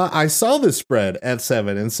 I saw this spread at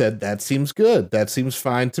 7 and said, that seems good. That seems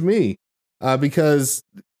fine to me. Because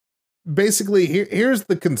basically here's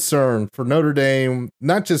the concern for Notre Dame,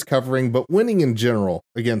 not just covering, but winning in general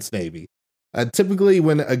against Navy. Typically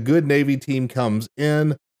when a good Navy team comes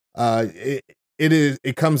in,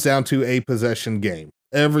 it comes down to a possession game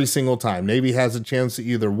every single time. Navy has a chance to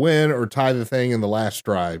either win or tie the thing in the last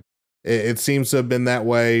drive. It seems to have been that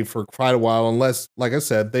way for quite a while, unless, like I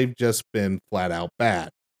said, they've just been flat out bad.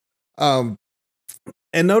 And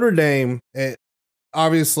Notre Dame,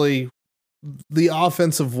 obviously, the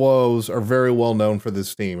offensive woes are very well known for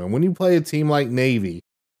this team. And when you play a team like Navy,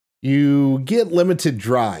 you get limited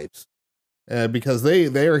drives because they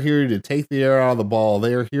are here to take the air out of the ball.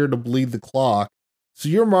 They are here to bleed the clock. So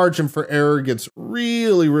your margin for error gets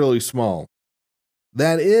really, really small.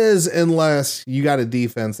 That is, unless you got a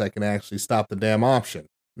defense that can actually stop the damn option.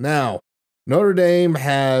 Now, Notre Dame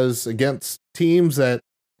has, against teams that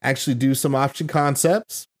actually do some option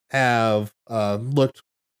concepts, have looked,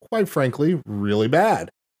 quite frankly, really bad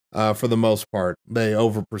for the most part. They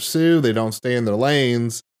over pursue, they don't stay in their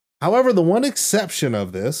lanes. However, the one exception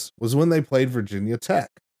of this was when they played Virginia Tech.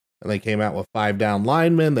 And they came out with 5 down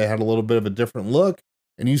linemen. They had a little bit of a different look.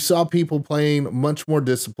 And you saw people playing much more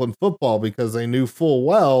disciplined football because they knew full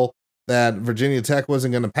well that Virginia Tech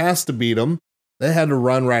wasn't going to pass to beat them. They had to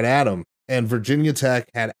run right at them. And Virginia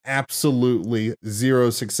Tech had absolutely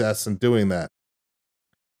zero success in doing that.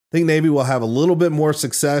 I think Navy will have a little bit more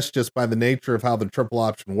success just by the nature of how the triple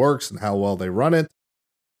option works and how well they run it.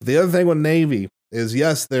 The other thing with Navy is,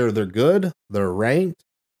 yes, they're good. They're ranked.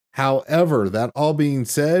 However, that all being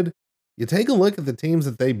said, you take a look at the teams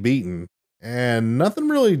that they've beaten, and nothing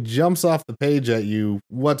really jumps off the page at you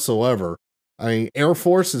whatsoever. I mean, Air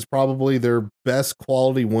Force is probably their best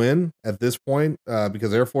quality win at this point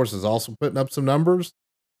because Air Force is also putting up some numbers.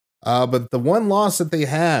 But the one loss that they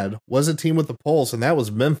had was a team with the pulse, and that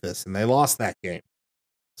was Memphis, and they lost that game.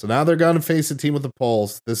 So now they're going to face a team with the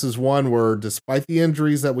pulse. This is one where, despite the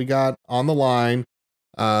injuries that we got on the line,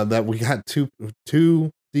 that we got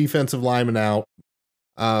two defensive linemen out,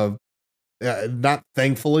 not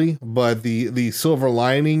thankfully, but the silver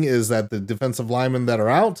lining is that the defensive linemen that are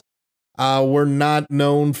out were not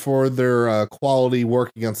known for their quality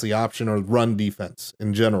work against the option or run defense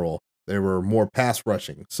in general. They were more pass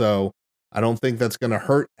rushing. So I don't think that's going to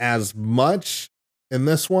hurt as much in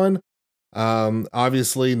this one.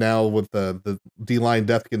 Obviously, now with the D-line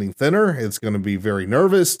depth getting thinner, it's going to be very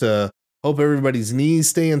nervous to hope everybody's knees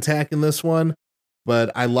stay intact in this one.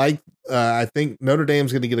 But I think Notre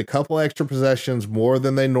Dame's going to get a couple extra possessions more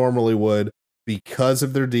than they normally would because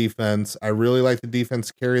of their defense. I really like the defense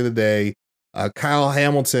to carry the day. Kyle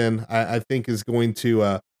Hamilton, I think, is going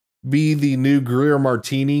to be the new Greer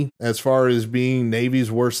Martini as far as being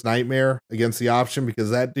Navy's worst nightmare against the option,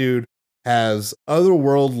 because that dude has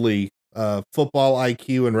otherworldly football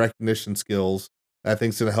IQ and recognition skills. I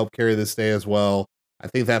think is going to help carry this day as well. I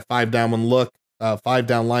think that 5 down one look five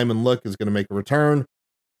down lineman look is going to make a return.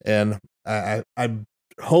 And I'm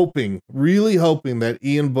really hoping that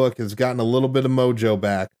Ian Book has gotten a little bit of mojo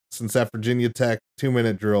back since that Virginia Tech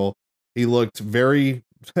 2-minute drill. He looked very,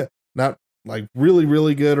 not like really,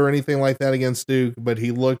 really good or anything like that against Duke, but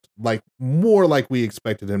he looked like more like we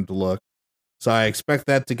expected him to look. So I expect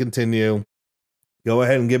that to continue. Go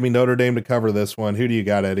ahead and give me Notre Dame to cover this one. Who do you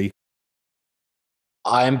got, Eddie?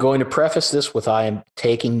 I am going to preface this with I am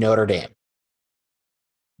taking Notre Dame.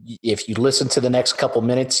 If you listen to the next couple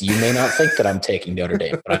minutes, you may not think that I'm taking Notre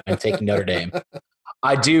Dame, but I'm taking Notre Dame.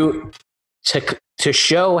 I do, to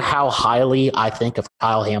show how highly I think of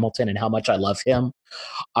Kyle Hamilton and how much I love him,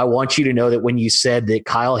 I want you to know that when you said that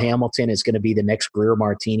Kyle Hamilton is going to be the next Greer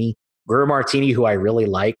Martini, who I really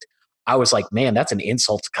liked, I was like, man, that's an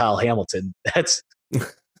insult to Kyle Hamilton. That's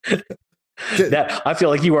that I feel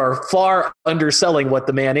like you are far underselling what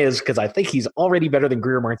the man is, because I think he's already better than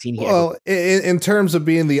Greer Martini. Well, in terms of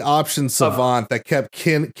being the option savant that kept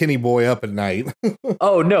Kenny Boy up at night.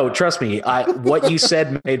 Oh no, trust me. What you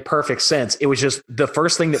said made perfect sense. It was just the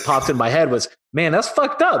first thing that popped in my head was, man, that's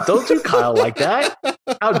fucked up. Don't do Kyle like that.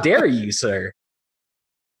 How dare you, sir?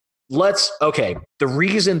 Okay. The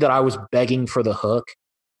reason that I was begging for the hook,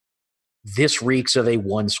 this reeks of a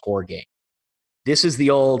one-score game. This is the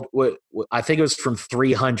old, I think it was from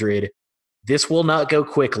 300. This will not go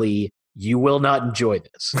quickly. You will not enjoy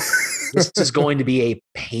this. This is going to be a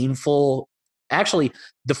painful. Actually,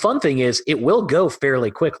 the fun thing is it will go fairly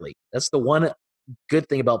quickly. That's the one good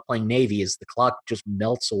thing about playing Navy is the clock just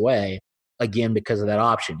melts away again because of that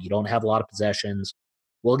option. You don't have a lot of possessions.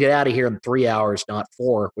 We'll get out of here in 3 hours, not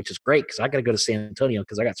 4, which is great because I got to go to San Antonio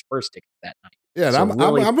because I got Spurs tickets that night. Yeah, so I'm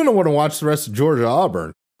going to want to watch the rest of Georgia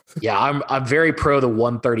Auburn. Yeah, I'm very pro the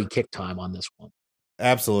 1:30 kick time on this one.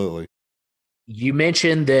 Absolutely. You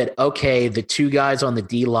mentioned that, okay, the two guys on the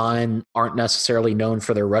D-line aren't necessarily known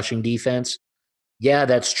for their rushing defense. Yeah,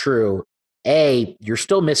 that's true. You're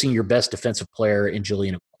still missing your best defensive player in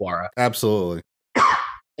Julian Okwara. Absolutely.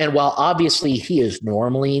 And while obviously he is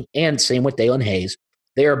normally, and same with Dalen Hayes,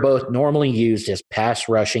 they are both normally used as pass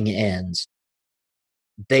rushing ends.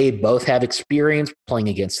 They both have experience playing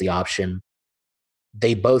against the option.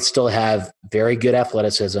 They both still have very good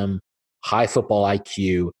athleticism, high football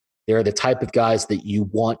IQ. They're the type of guys that you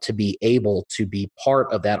want to be able to be part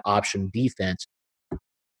of that option defense,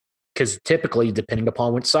 because typically, depending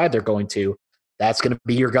upon which side they're going to, that's going to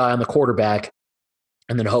be your guy on the quarterback,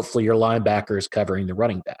 and then hopefully your linebacker is covering the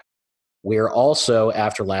running back. We're also,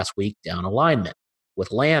 after last week, down a lineman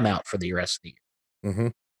with Lamb out for the rest of the year. Mm-hmm.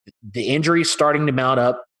 The injury starting to mount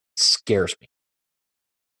up scares me.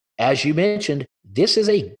 As you mentioned, this is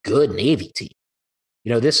a good Navy team.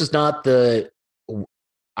 This is not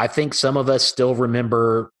I think some of us still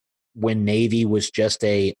remember when Navy was just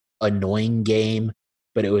a annoying game,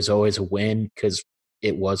 but it was always a win because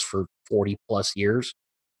it was for 40 plus years.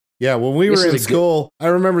 Yeah, when we were in school, I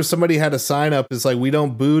remember somebody had a sign up. It's like, we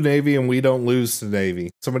don't boo Navy and we don't lose to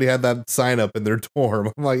Navy. Somebody had that sign up in their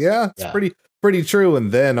dorm. I'm like, yeah, it's pretty true.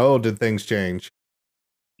 And then, did things change?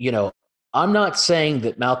 I'm not saying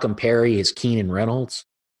that Malcolm Perry is Keenan Reynolds,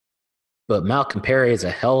 but Malcolm Perry is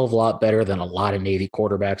a hell of a lot better than a lot of Navy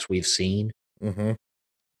quarterbacks we've seen. Mm-hmm.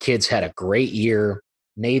 Kid's had a great year.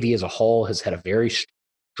 Navy as a whole has had a very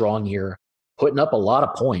strong year, putting up a lot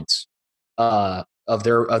of points. Of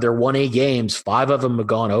their 1A games, 5 of them have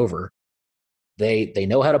gone over. They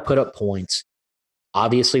know how to put up points.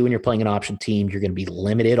 Obviously, when you're playing an option team, you're going to be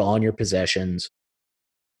limited on your possessions.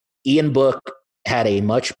 Ian Book had a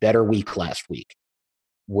much better week last week,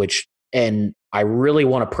 and I really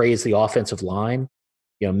want to praise the offensive line.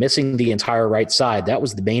 Missing the entire right side, that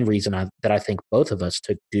was the main reason that I think both of us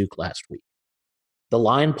took Duke last week. The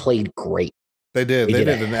line played great. They did. They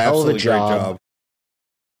did an absolutely great job.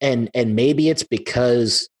 And maybe it's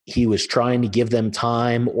because he was trying to give them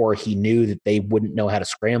time, or he knew that they wouldn't know how to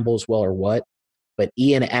scramble as well, or what. But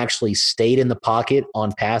Ian actually stayed in the pocket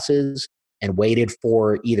on passes and waited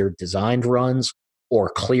for either designed runs or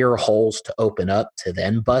clear holes to open up to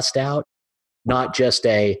then bust out, not just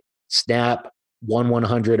a snap,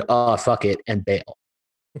 100, fuck it, and bail.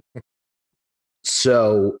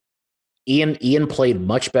 So Ian played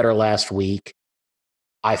much better last week.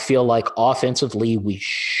 I feel like offensively we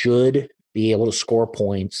should be able to score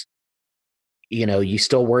points. You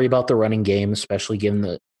still worry about the running game, especially given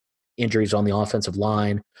the injuries on the offensive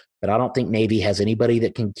line. But I don't think Navy has anybody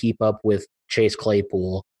that can keep up with Chase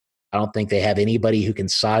Claypool. I don't think they have anybody who can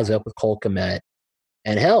size up with Cole Kmet.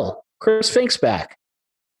 And hell, Chris Fink's back.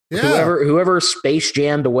 Yeah. Whoever space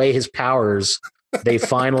jammed away his powers, they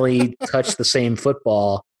finally touched the same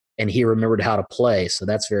football. and he remembered how to play. So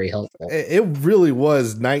that's very helpful. It really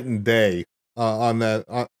was night and day in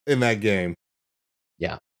that game.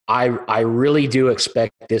 Yeah, I really do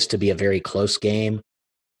expect this to be a very close game.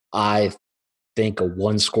 I think a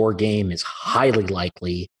 1-score game is highly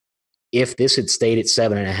likely. If this had stayed at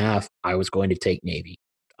 7.5, I was going to take Navy.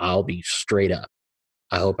 I'll be straight up.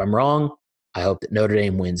 I hope I'm wrong. I hope that Notre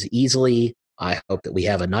Dame wins easily. I hope that we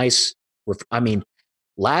have a nice. I mean,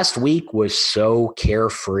 last week was so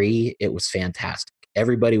carefree. It was fantastic.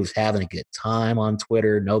 Everybody was having a good time on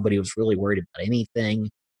Twitter. Nobody was really worried about anything.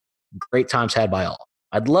 Great times had by all.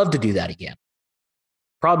 I'd love to do that again.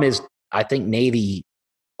 Problem is, I think Navy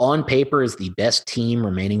on paper is the best team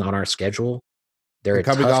remaining on our schedule. They're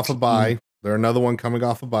coming off a bye. They're another one coming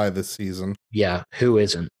off a bye this season. Yeah, who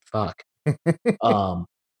isn't? Fuck.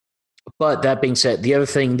 But that being said, the other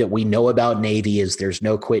thing that we know about Navy is there's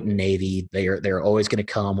no quitting Navy. They're always going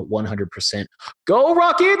to come 100%. Go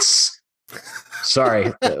Rockets!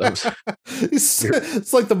 Sorry.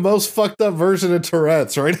 It's like the most fucked up version of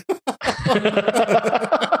Tourette's, right?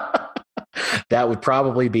 That would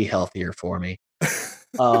probably be healthier for me.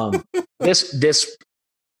 This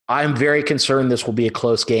I'm very concerned this will be a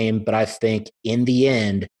close game, but I think in the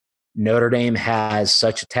end, Notre Dame has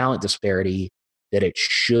such a talent disparity that it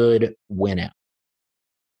should win out.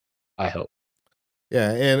 I hope.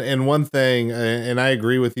 Yeah, and one thing, and I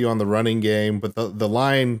agree with you on the running game, but the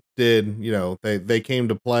line did, they came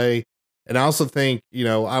to play. And I also think,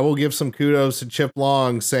 I will give some kudos to Chip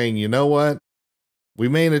Long saying, you know what? We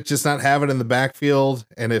may just not have it in the backfield.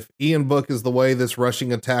 And if Ian Book is the way this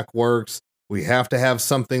rushing attack works, we have to have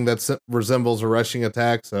something that resembles a rushing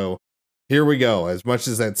attack. So here we go. As much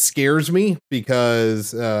as that scares me,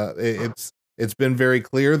 because it's been very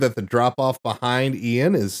clear that the drop off behind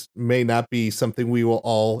Ian may not be something we will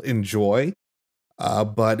all enjoy.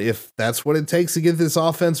 But if that's what it takes to get this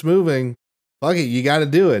offense moving, fuck it, you got to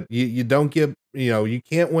do it. You don't get, you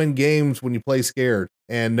can't win games when you play scared.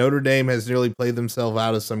 And Notre Dame has nearly played themselves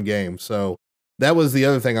out of some games. So that was the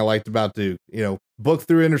other thing I liked about Duke. Book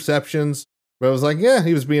through interceptions, but I was like, yeah,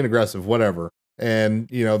 he was being aggressive, whatever. And,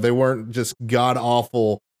 they weren't just god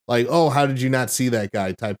awful, like, oh, how did you not see that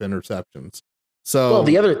guy type interceptions? So, well,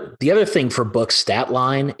 the other thing for Book's stat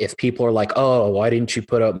line, if people are like, oh, why didn't you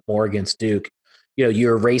put up more against Duke? You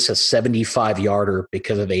erase a 75-yarder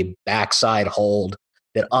because of a backside hold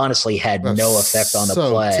that honestly had no effect on the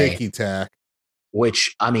play. Ticky-tack.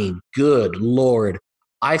 Which, I mean, good Lord.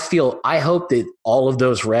 I hope that all of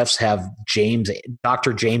those refs have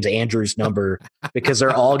Dr. James Andrews' number because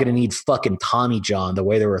they're all going to need fucking Tommy John the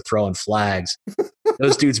way they were throwing flags.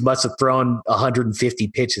 Those dudes must have thrown 150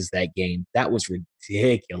 pitches that game. That was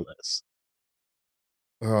ridiculous.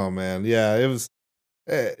 Oh, man. Yeah, it was.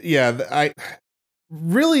 I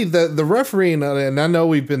really, the refereeing, and I know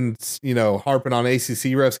we've been, harping on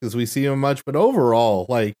ACC refs because we see them much, but overall,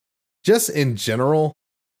 like, just in general,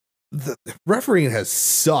 the refereeing has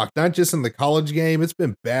sucked, not just in the college game. It's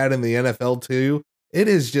been bad in the NFL too. It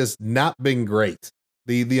has just not been great.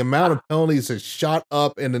 The amount of penalties has shot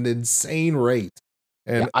up in an insane rate.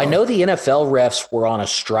 And I know the NFL refs were on a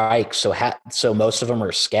strike, so most of them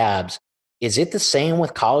are scabs. Is it the same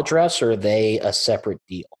with college refs, or are they a separate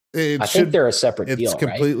deal? I think they're a separate deal. It's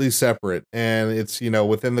completely separate, and it's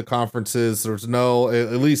within the conferences. There's no,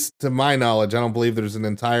 at least to my knowledge, I don't believe there's an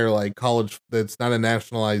entire college that's not a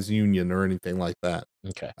nationalized union or anything like that.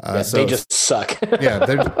 Okay, so they just suck. Yeah,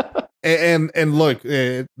 and look,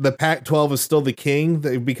 the Pac-12 is still the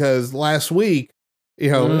king because last week,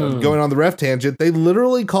 going on the ref tangent, they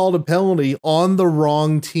literally called a penalty on the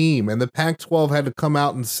wrong team, and the Pac-12 had to come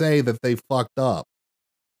out and say that they fucked up.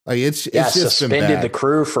 Like it's just suspended the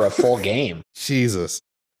crew for a full game. Jesus.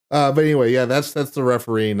 But anyway, yeah, that's the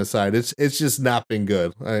refereeing aside. It's just not been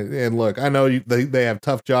good. And look, I know they have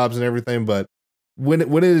tough jobs and everything, but when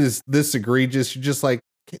it is this egregious, you're just like,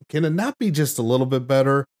 can it not be just a little bit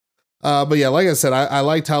better? But yeah, like I said, I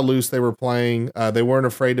liked how loose they were playing. They weren't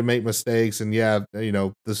afraid to make mistakes, and yeah,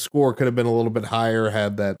 the score could have been a little bit higher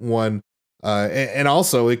had that one. And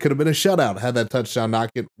also it could have been a shutout had that touchdown not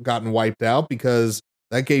gotten wiped out, because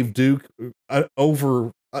that gave Duke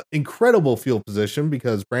over incredible field position,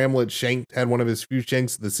 because Bramlett had one of his few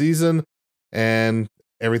shanks of the season, and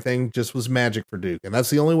everything just was magic for Duke, and that's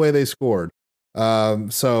the only way they scored. But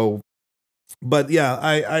yeah,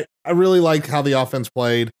 I really liked how the offense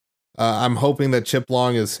played. I'm hoping that Chip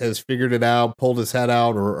Long has figured it out, pulled his head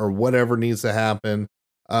out, or whatever needs to happen.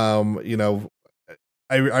 I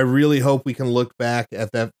really hope we can look back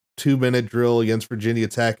at that 2-minute drill against Virginia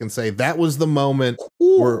Tech and say that was the moment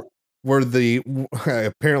where the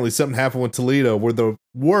apparently something happened with Toledo, where the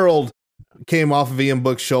world came off of Ian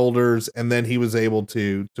Book's shoulders, and then he was able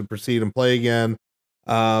to proceed and play again.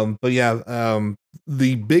 But yeah,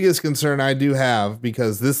 the biggest concern I do have,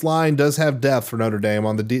 because this line does have depth for Notre Dame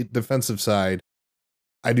on the defensive side,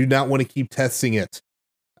 I do not want to keep testing it.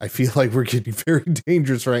 I feel like we're getting very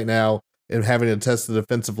dangerous right now in having to test the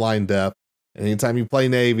defensive line depth. And anytime you play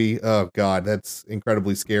Navy, oh God, that's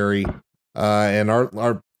incredibly scary. And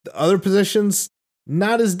our other positions,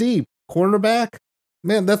 not as deep. Cornerback,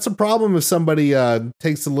 man, that's a problem if somebody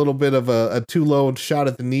takes a little bit of a too low shot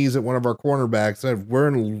at the knees at one of our cornerbacks. We're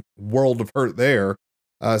in a world of hurt there.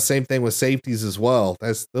 Same thing with safeties as well.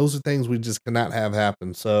 Those are things we just cannot have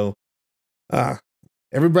happen. So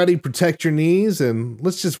everybody protect your knees, and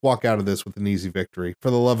let's just walk out of this with an easy victory.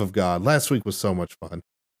 For the love of God. Last week was so much fun.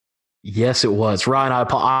 Yes, it was. Ryan,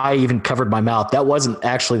 I even covered my mouth. That wasn't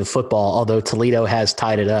actually the football, although Toledo has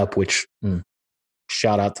tied it up, which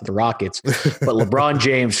shout out to the Rockets. But LeBron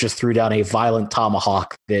James just threw down a violent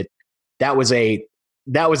tomahawk that was an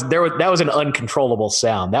uncontrollable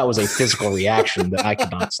sound. That was a physical reaction that I could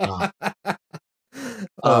not stop.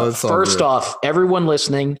 First off, everyone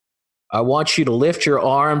listening, I want you to lift your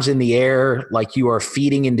arms in the air like you are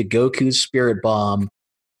feeding into Goku's spirit bomb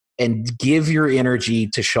and give your energy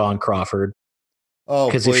to Sean Crawford. Oh,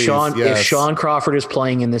 because if Sean Crawford is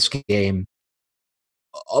playing in this game,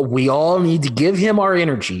 we all need to give him our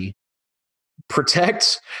energy.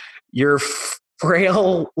 Protect your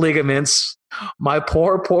frail ligaments. My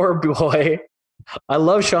poor boy. I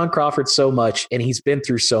love Sean Crawford so much, and he's been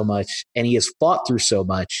through so much, and he has fought through so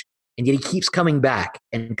much, and yet he keeps coming back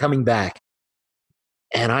and coming back.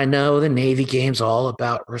 And I know the Navy game's all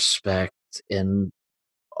about respect and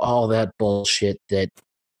all that bullshit that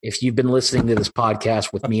if you've been listening to this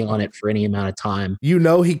podcast with me on it for any amount of time, you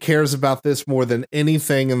know he cares about this more than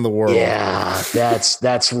anything in the world. Yeah,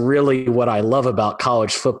 that's really what I love about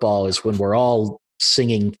college football, is when we're all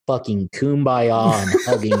singing fucking Kumbaya and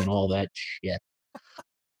hugging and all that shit.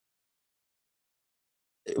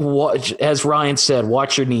 As Ryan said,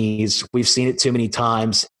 watch your knees. We've seen it too many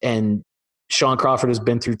times, and Sean Crawford has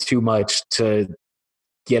been through too much to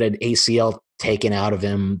get an ACL taken out of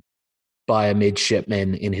him by a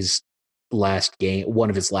midshipman in his last game.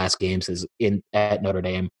 One of his last games is at Notre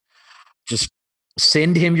Dame. Just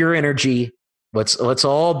send him your energy. Let's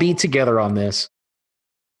all be together on this.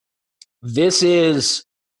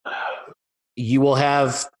 You will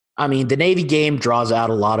have, I mean, the Navy game draws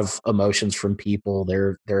out a lot of emotions from people.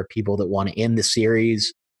 There are people that want to end the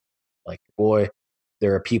series. Like, boy,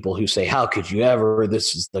 there are people who say, how could you ever?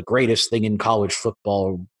 This is the greatest thing in college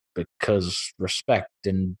football, because respect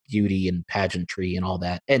and beauty and pageantry and all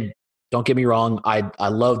that. And don't get me wrong, I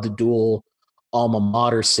love the dual alma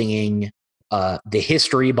mater singing. The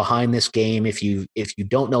history behind this game, if you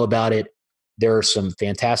don't know about it, there are some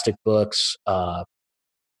fantastic books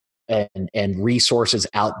and resources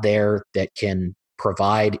out there that can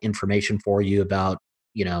provide information for you about,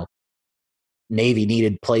 Navy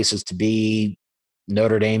needed places to be.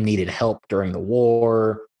 Notre Dame needed help during the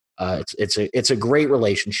war. It's a great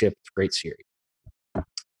relationship. It's a great series.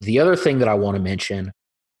 The other thing that I want to mention,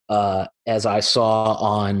 as I saw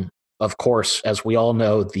on, of course, as we all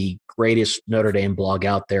know, the greatest Notre Dame blog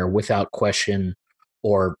out there, without question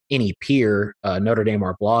or any peer, Notre Dame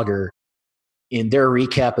Our Blogger, in their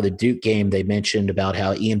recap of the Duke game, they mentioned about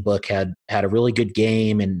how Ian Book had a really good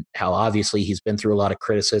game and how obviously he's been through a lot of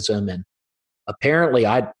criticism. And apparently,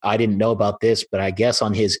 I didn't know about this, but I guess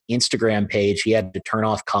on his Instagram page, he had to turn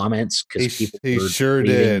off comments because people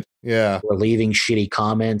were leaving shitty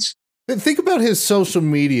comments. Think about his social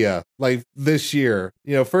media like this year.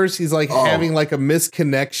 First he's having like a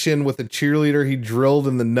misconnection with a cheerleader he drilled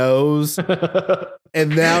in the nose.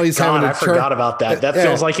 And now he's having I forgot about that. That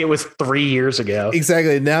feels like it was 3 years ago.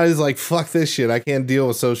 Exactly. Now he's like, fuck this shit. I can't deal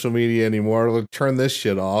with social media anymore. I'll turn this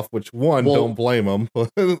shit off, which don't blame him.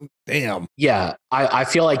 Damn. Yeah. I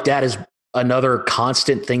feel like that is another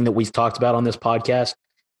constant thing that we've talked about on this podcast.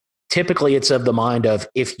 Typically it's of the mind of,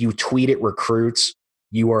 if you tweet at recruits,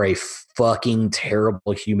 you are a fucking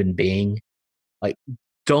terrible human being. Like,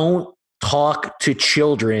 don't talk to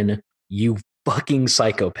children, you fucking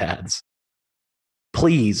psychopaths.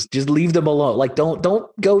 Please just leave them alone. Like, don't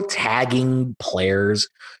go tagging players.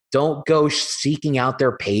 Don't go seeking out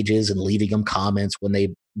their pages and leaving them comments when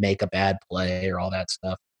they make a bad play or all that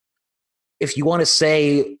stuff. If you want to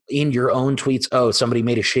say in your own tweets, oh, somebody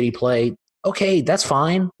made a shitty play, okay, that's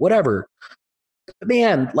fine. Whatever.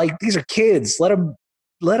 Man, like, these are kids. Let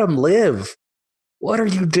them live. What are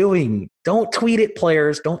you doing? Don't tweet at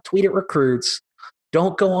players. Don't tweet at recruits.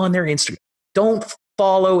 Don't go on their Instagram. Don't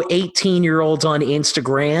follow 18-year-olds on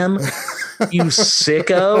Instagram. You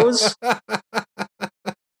sickos.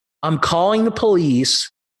 I'm calling the police,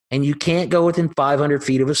 and you can't go within 500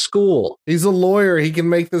 feet of a school. He's a lawyer. He can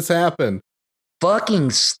make this happen.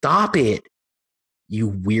 Fucking stop it, you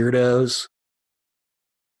weirdos.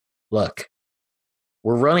 Look,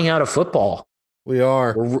 we're running out of football. We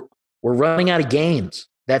are. We're running out of games.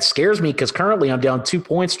 That scares me because currently I'm down 2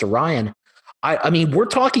 points to Ryan. I mean, we're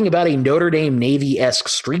talking about a Notre Dame Navy-esque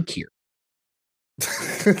streak here.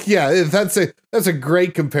 Yeah, that's a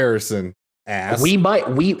great comparison. Ass. Am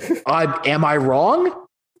I wrong?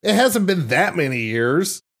 It hasn't been that many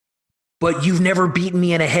years. But you've never beaten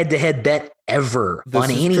me in a head-to-head bet ever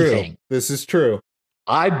on anything. True. This is true.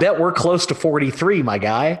 I bet we're close to 43, my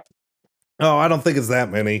guy. Oh, I don't think it's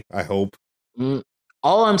that many, I hope.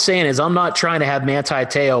 All I'm saying is I'm not trying to have Manti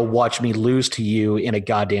Te'o watch me lose to you in a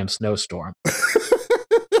goddamn snowstorm.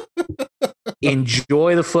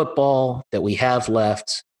 Enjoy the football that we have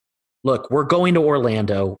left. Look, we're going to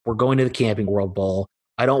Orlando. We're going to the Camping World Bowl.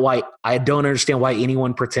 I don't understand why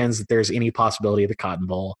anyone pretends that there's any possibility of the Cotton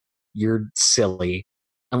Bowl. You're silly.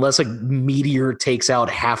 Unless a meteor takes out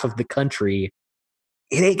half of the country,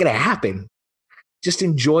 it ain't going to happen. Just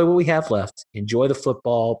enjoy what we have left. Enjoy the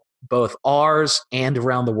football, both ours and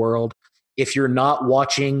around the world. If you're not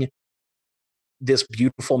watching this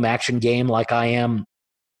beautiful Maction game like I am,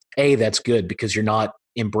 that's good because you're not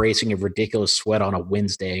embracing a ridiculous sweat on a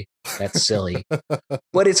Wednesday. That's silly.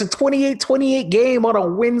 But it's a 28-28 game on a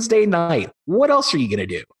Wednesday night. What else are you going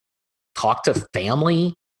to do? Talk to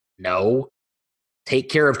family? No. Take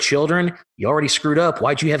care of children? You already screwed up.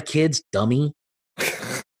 Why'd you have kids, dummy?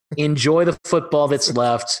 Enjoy the football that's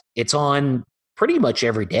left. It's on pretty much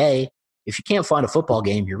every day. If you can't find a football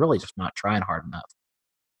game, you're really just not trying hard enough.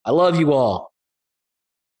 I love you all.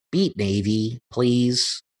 Beat Navy,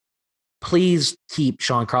 please. Please keep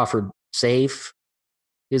Sean Crawford safe.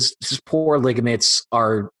 His poor ligaments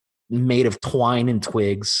are made of twine and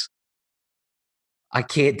twigs. I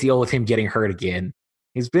can't deal with him getting hurt again.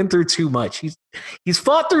 He's been through too much. He's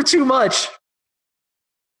fought through too much.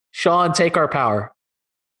 Sean, take our power.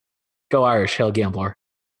 Go Irish, Hell Gambler.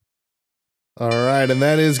 All right, and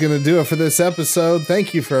that is going to do it for this episode.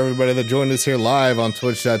 Thank you for everybody that joined us here live on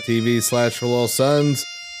twitch.tv/ForLoyalSons.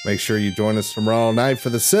 Make sure you join us tomorrow night for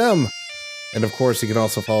The Sim. And of course, you can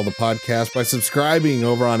also follow the podcast by subscribing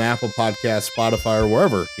over on Apple Podcasts, Spotify, or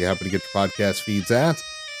wherever you happen to get your podcast feeds at.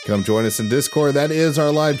 Come join us in Discord. That is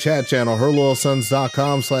our live chat channel,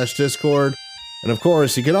 herloyalsons.com/Discord. And of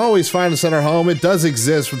course, you can always find us at our home. It does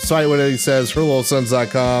exist. Despite what Eddie says,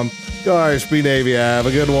 herloyalsons.com. Go Irish, be Navy. Have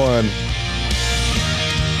a good one.